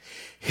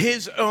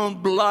 his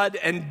own blood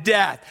and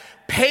death,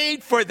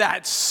 paid for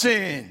that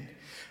sin.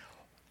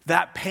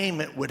 That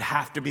payment would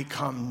have to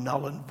become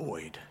null and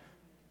void.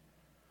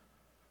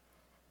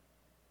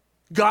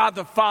 God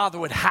the Father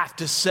would have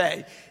to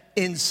say,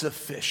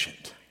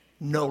 insufficient,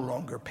 no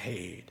longer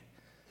paid.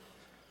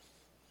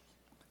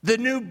 The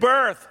new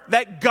birth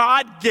that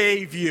God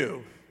gave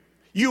you,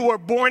 you were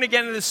born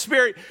again in the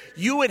Spirit,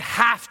 you would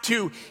have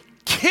to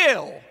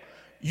kill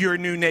your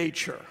new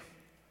nature.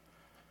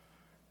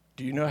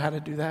 Do you know how to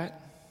do that?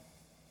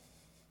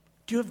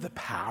 Do you have the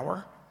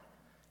power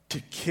to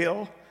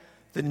kill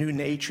the new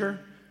nature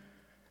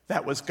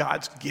that was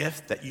God's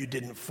gift that you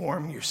didn't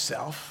form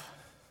yourself?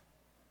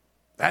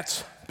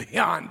 That's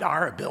beyond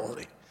our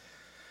ability.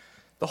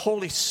 The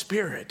Holy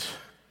Spirit,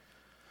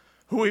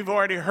 who we've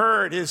already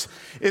heard, is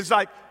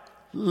like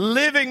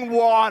living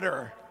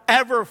water,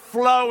 ever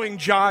flowing,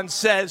 John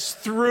says,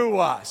 through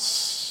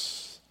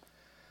us.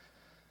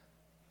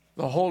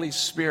 The Holy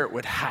Spirit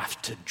would have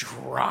to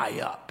dry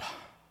up,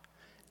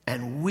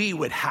 and we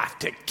would have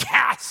to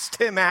cast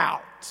him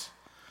out.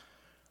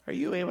 Are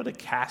you able to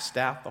cast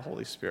out the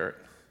Holy Spirit?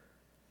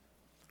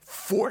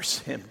 Force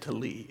him to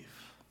leave.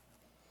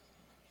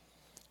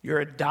 Your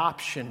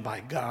adoption by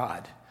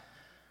God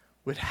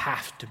would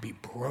have to be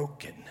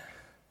broken.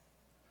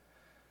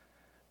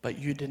 But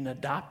you didn't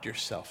adopt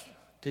yourself,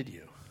 did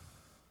you?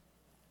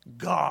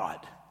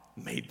 God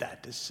made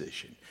that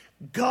decision.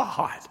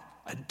 God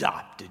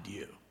adopted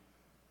you.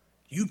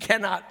 You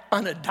cannot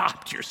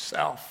unadopt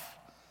yourself.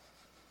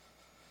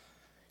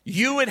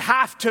 You would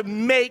have to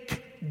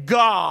make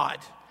God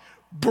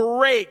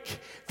break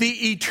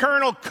the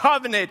eternal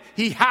covenant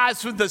he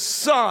has with the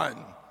Son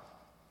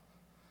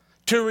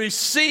to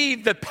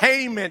receive the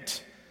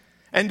payment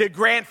and to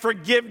grant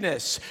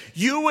forgiveness.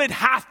 You would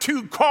have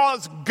to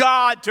cause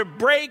God to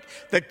break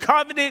the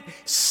covenant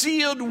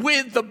sealed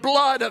with the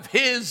blood of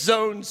his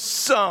own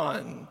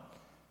Son.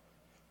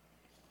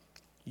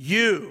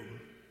 You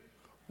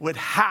would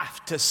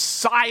have to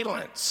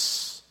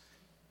silence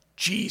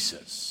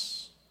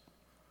Jesus,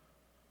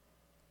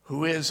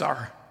 who is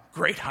our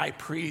great high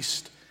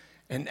priest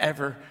and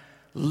ever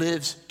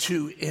lives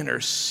to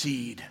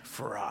intercede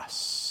for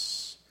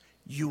us.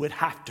 You would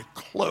have to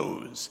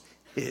close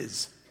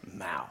his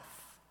mouth.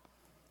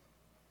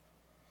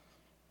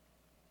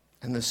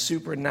 And the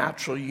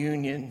supernatural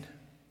union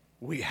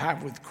we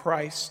have with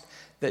Christ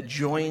that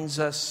joins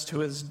us to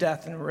his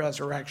death and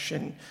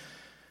resurrection,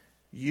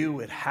 you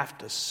would have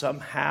to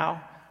somehow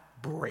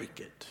break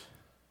it.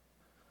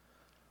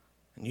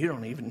 And you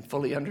don't even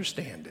fully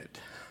understand it.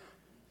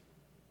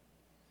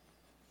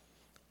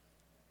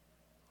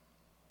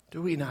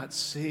 Do we not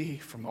see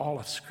from all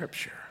of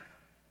Scripture,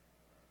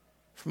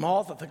 from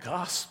all that the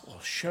gospel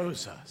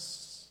shows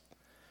us,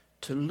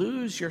 to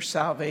lose your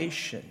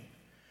salvation,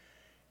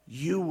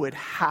 you would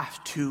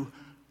have to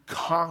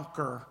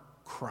conquer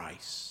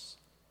Christ.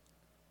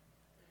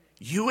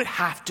 You would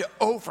have to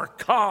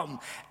overcome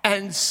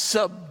and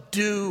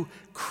subdue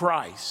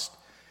Christ,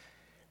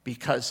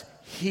 because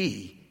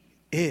he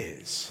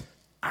is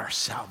our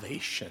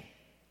salvation.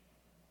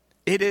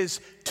 It is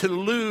to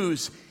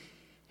lose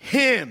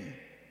him.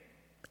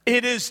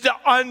 It is to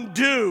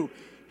undo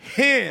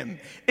him.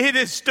 It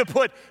is to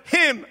put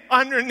him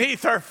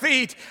underneath our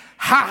feet.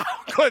 How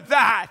could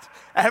that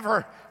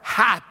ever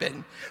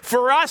happen?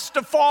 For us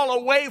to fall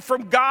away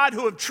from God,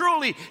 who have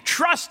truly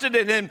trusted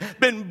in him,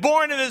 been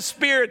born of his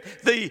Spirit,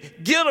 the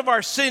guilt of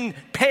our sin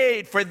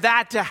paid, for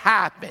that to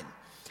happen,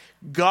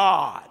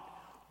 God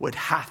would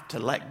have to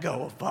let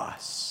go of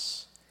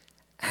us.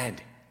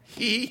 And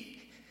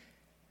he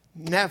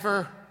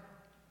never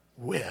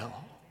will.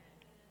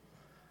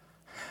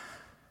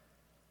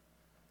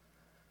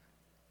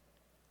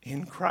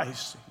 In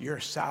Christ, your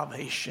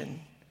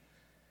salvation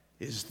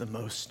is the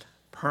most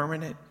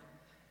permanent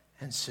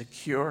and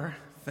secure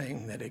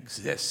thing that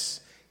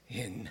exists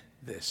in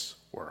this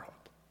world.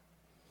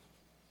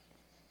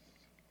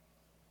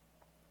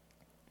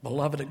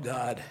 Beloved of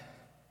God,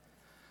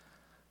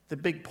 the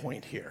big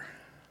point here,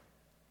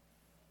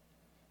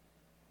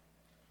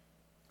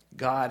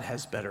 God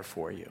has better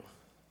for you.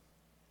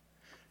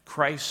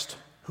 Christ,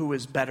 who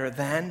is better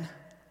than,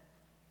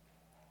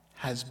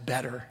 has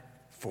better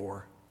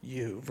for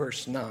you.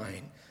 Verse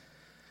 9,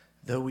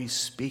 though we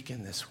speak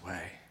in this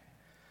way,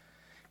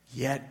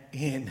 yet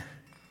in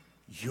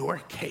your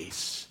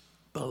case,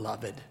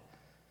 beloved,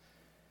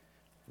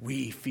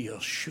 we feel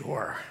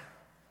sure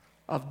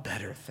of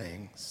better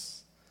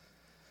things,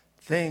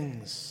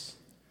 things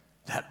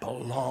that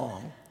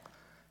belong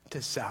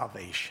to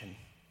salvation.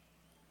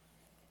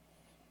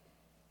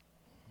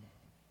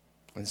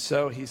 And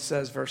so he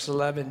says, verse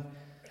 11,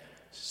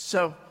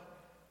 so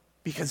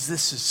because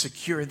this is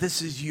secure,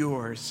 this is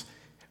yours,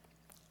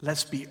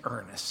 let's be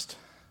earnest.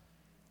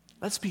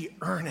 Let's be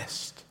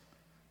earnest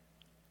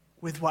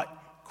with what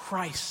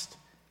Christ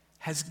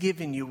has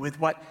given you, with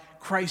what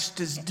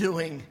Christ is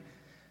doing.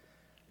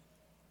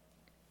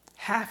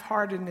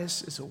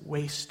 Half-heartedness is a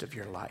waste of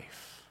your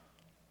life.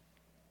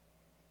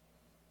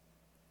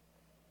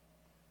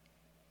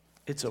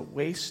 It's a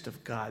waste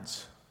of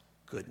God's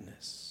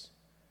goodness.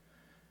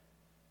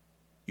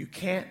 You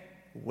can't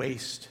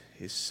waste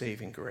his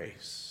saving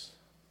grace,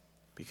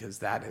 because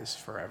that is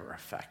forever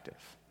effective.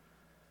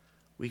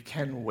 We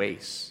can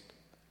waste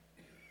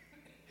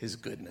his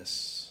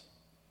goodness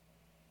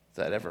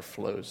that ever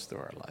flows through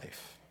our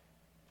life.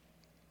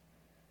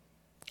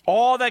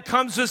 All that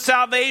comes with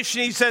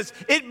salvation, he says,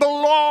 it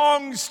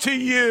belongs to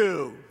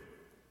you.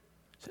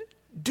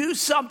 Do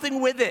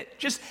something with it.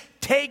 Just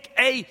take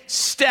a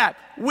step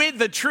with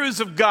the truths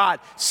of God.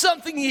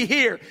 Something you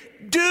hear.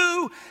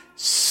 Do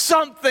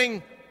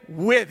something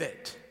with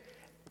it.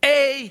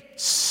 A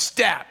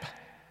step.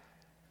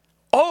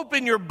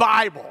 Open your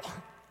Bible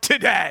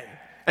today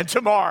and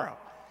tomorrow.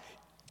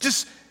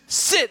 Just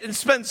sit and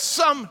spend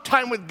some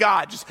time with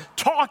God, just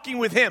talking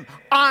with him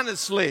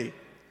honestly,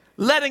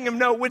 letting him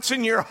know what's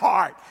in your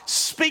heart,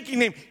 speaking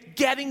to him,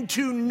 getting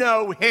to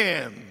know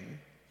him.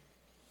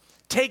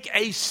 Take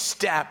a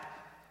step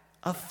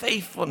of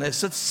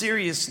faithfulness, of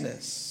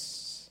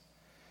seriousness.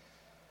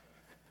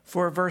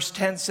 For verse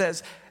 10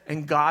 says,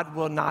 and God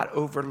will not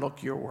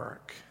overlook your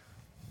work.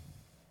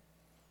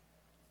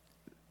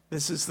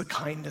 This is the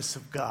kindness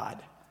of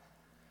God.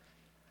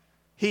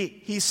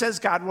 He says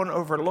God won't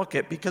overlook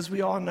it because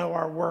we all know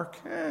our work,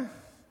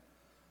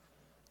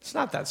 it's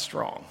not that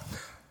strong.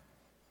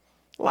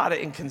 A lot of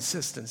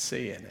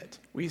inconsistency in it.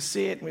 We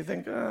see it and we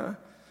think,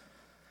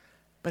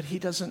 but he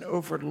doesn't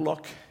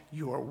overlook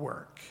your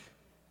work.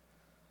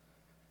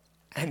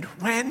 And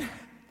when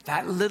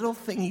that little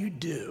thing you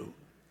do,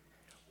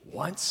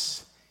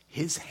 once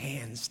his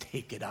hands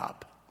take it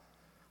up,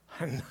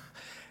 and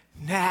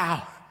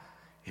now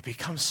it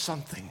becomes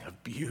something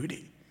of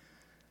beauty,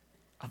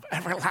 of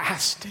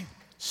everlasting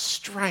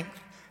strength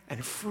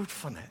and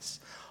fruitfulness.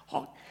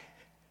 Oh,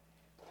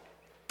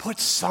 put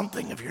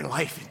something of your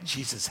life in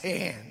Jesus'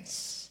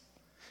 hands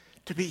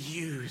to be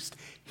used.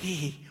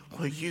 He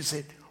will use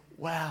it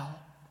well.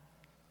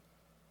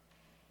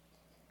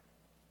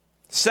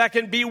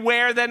 Second,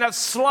 beware then of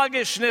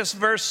sluggishness,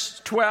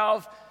 verse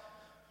 12.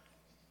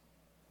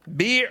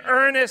 Be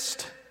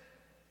earnest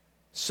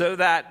so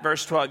that,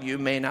 verse 12, you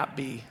may not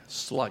be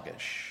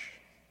sluggish.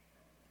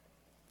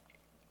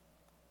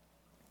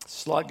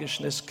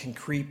 Sluggishness can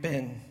creep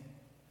in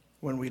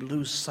when we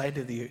lose sight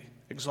of the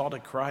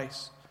exalted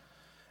Christ.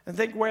 And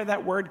think where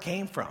that word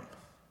came from.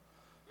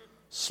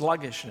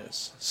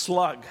 Sluggishness,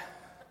 slug.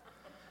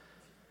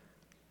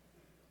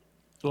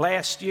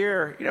 Last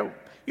year,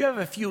 you have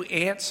a few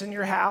ants in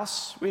your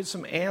house. We had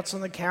some ants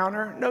on the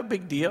counter. No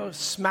big deal.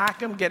 Smack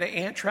them, get an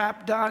ant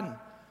trap done.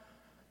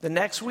 The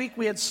next week,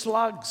 we had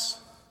slugs.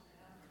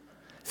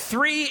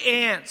 3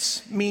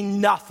 ants mean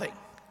nothing.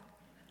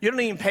 You don't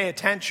even pay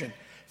attention.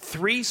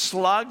 3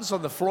 slugs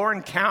on the floor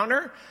and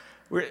counter,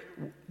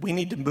 we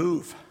need to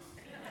move.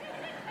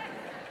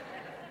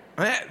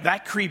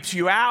 That creeps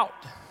you out.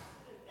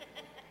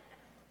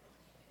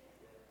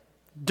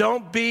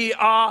 Don't be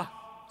a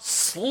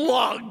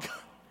slug.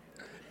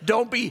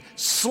 Don't be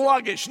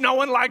sluggish. No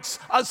one likes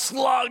a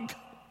slug.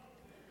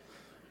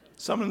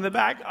 Someone in the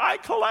back, I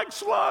collect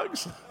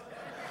slugs.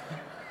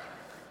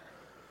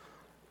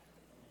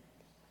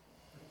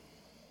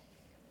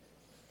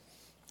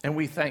 And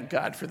we thank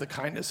God for the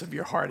kindness of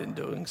your heart in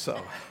doing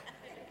so.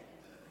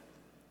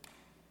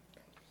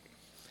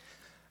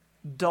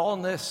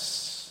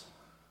 Dullness,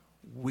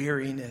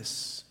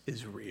 weariness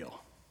is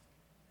real.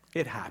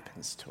 It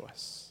happens to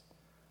us.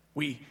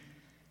 We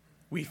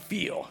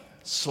feel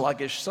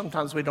sluggish.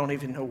 Sometimes we don't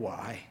even know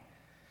why.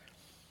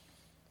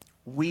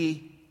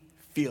 We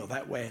feel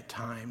that way at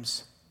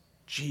times.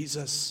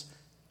 Jesus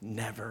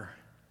never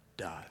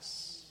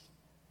does.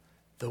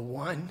 The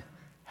one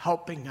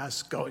helping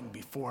us, going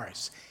before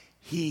us,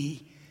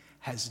 he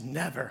has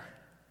never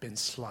been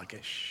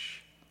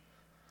sluggish.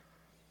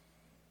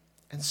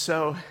 And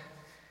so,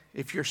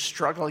 if you're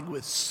struggling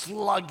with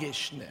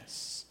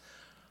sluggishness,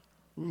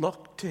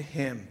 look to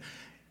him.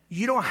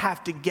 You don't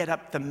have to get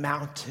up the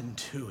mountain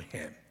to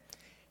him.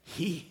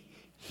 He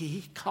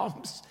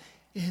comes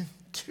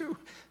into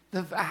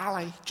the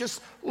valley.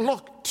 Just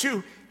look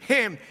to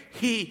him.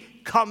 He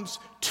comes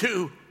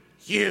to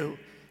you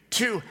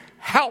to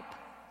help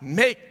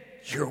make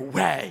your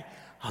way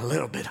a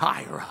little bit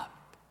higher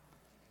up.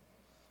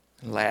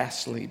 And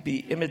lastly, be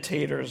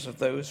imitators of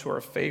those who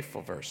are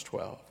faithful, verse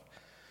 12.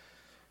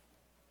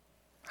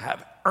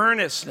 Have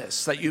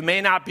earnestness that you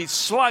may not be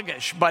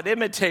sluggish, but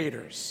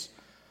imitators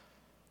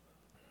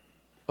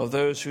of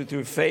those who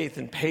through faith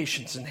and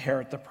patience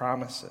inherit the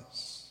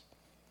promises.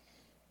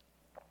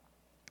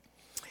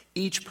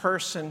 Each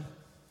person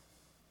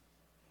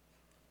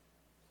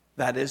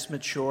that is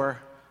mature,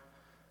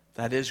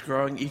 that is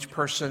growing, each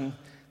person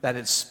that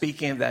is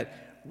speaking,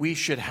 that we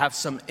should have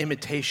some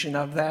imitation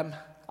of them,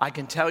 I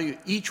can tell you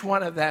each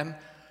one of them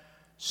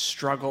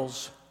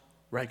struggles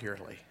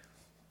regularly.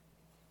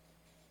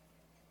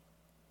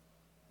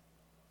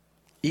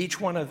 Each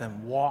one of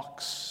them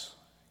walks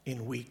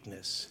in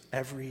weakness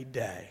every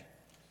day.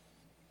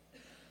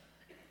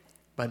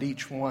 But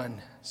each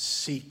one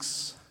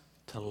seeks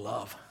to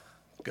love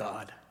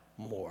God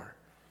more.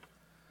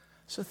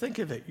 So think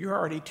of it. You're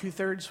already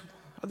 2/3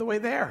 of the way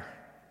there.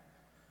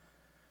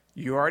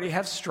 You already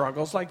have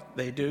struggles like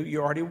they do.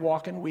 You already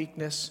walk in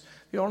weakness.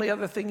 The only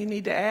other thing you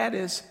need to add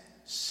is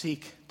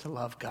seek to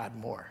love God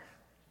more.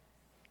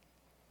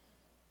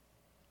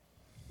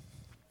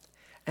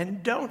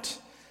 And don't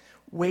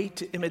wait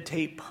to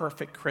imitate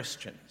perfect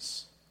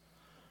Christians.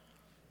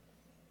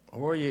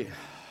 Or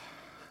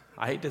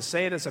I hate to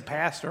say it as a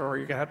pastor, or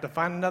you're going to have to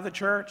find another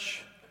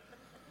church.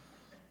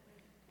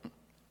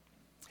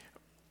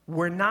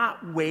 We're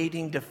not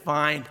waiting to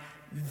find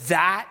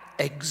that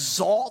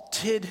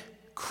exalted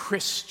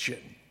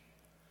Christian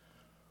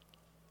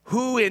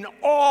who in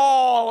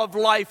all of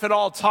life at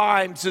all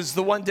times is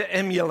the one to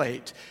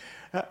emulate.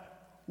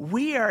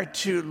 We are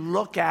to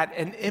look at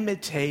and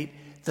imitate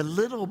the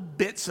little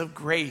bits of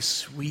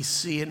grace we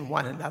see in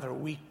one another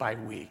week by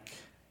week.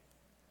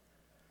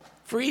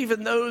 For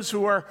even those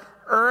who are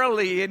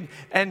early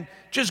and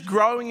just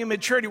growing in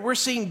maturity, we're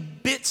seeing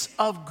bits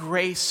of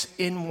grace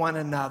in one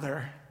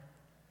another.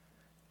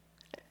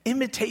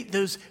 Imitate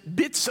those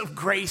bits of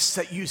grace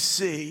that you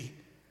see.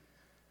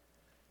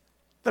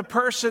 The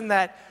person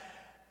that,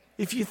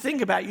 if you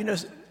think about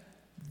it,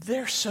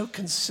 they're so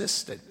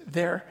consistent.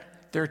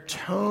 Their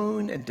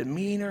tone and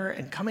demeanor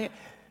and coming,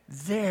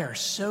 they're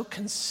so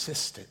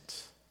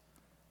consistent.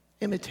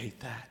 Imitate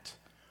that.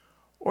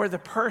 Or the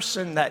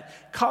person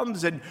that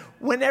comes and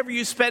whenever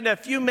you spend a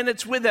few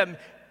minutes with them,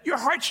 your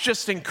heart's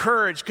just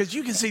encouraged because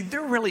you can see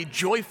they're really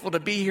joyful to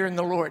be here in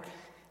the Lord.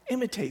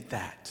 Imitate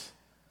that.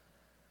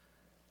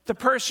 The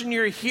person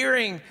you're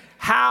hearing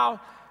how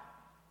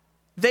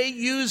they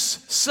use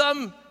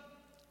some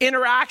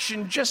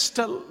interaction just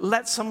to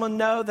let someone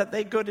know that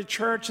they go to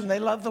church and they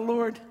love the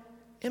Lord,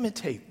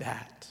 imitate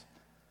that.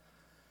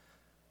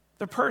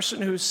 The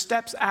person who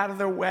steps out of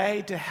their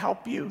way to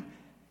help you,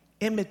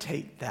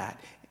 imitate that.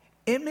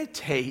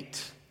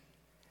 Imitate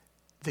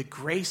the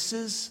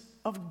graces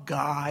of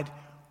God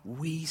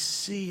we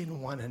see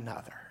in one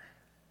another.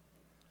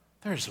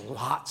 There's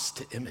lots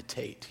to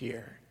imitate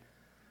here.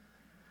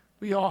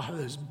 We all have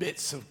those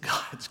bits of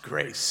God's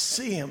grace.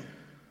 See them.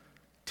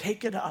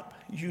 Take it up.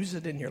 Use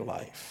it in your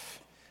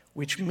life.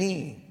 Which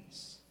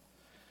means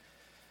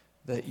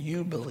that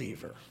you,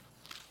 believer,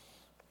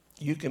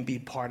 you can be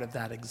part of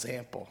that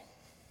example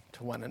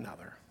to one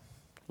another.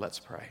 Let's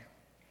pray.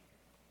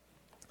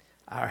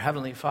 Our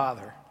Heavenly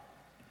Father,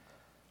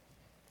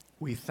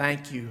 we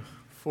thank you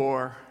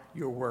for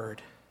your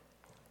word.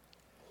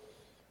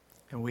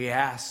 And we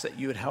ask that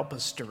you would help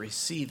us to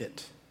receive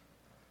it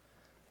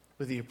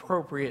with the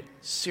appropriate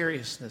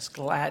seriousness,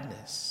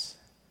 gladness.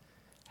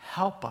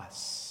 Help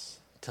us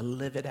to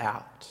live it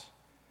out.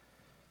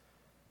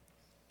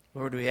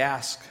 Lord, we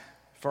ask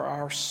for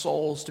our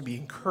souls to be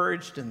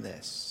encouraged in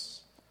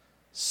this.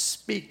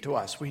 Speak to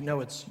us. We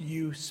know it's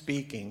you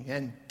speaking.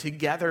 And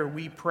together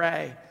we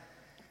pray,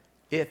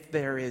 if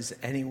there is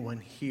anyone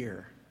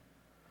here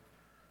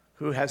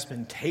who has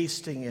been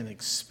tasting and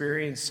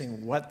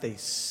experiencing what they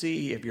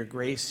see of your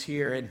grace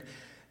here, and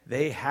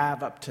they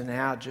have up to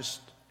now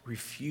just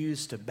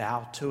refused to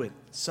bow to it,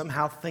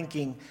 somehow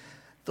thinking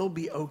they'll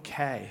be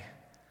okay.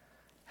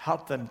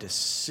 Help them to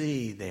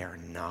see they are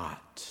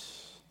not.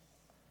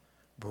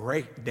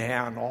 break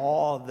down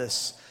all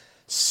this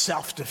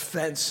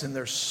self-defense in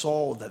their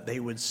soul, that they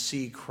would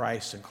see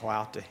Christ and call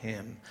out to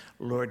him.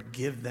 Lord,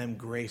 give them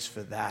grace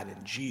for that.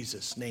 In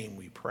Jesus' name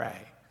we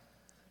pray.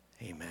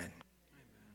 Amen.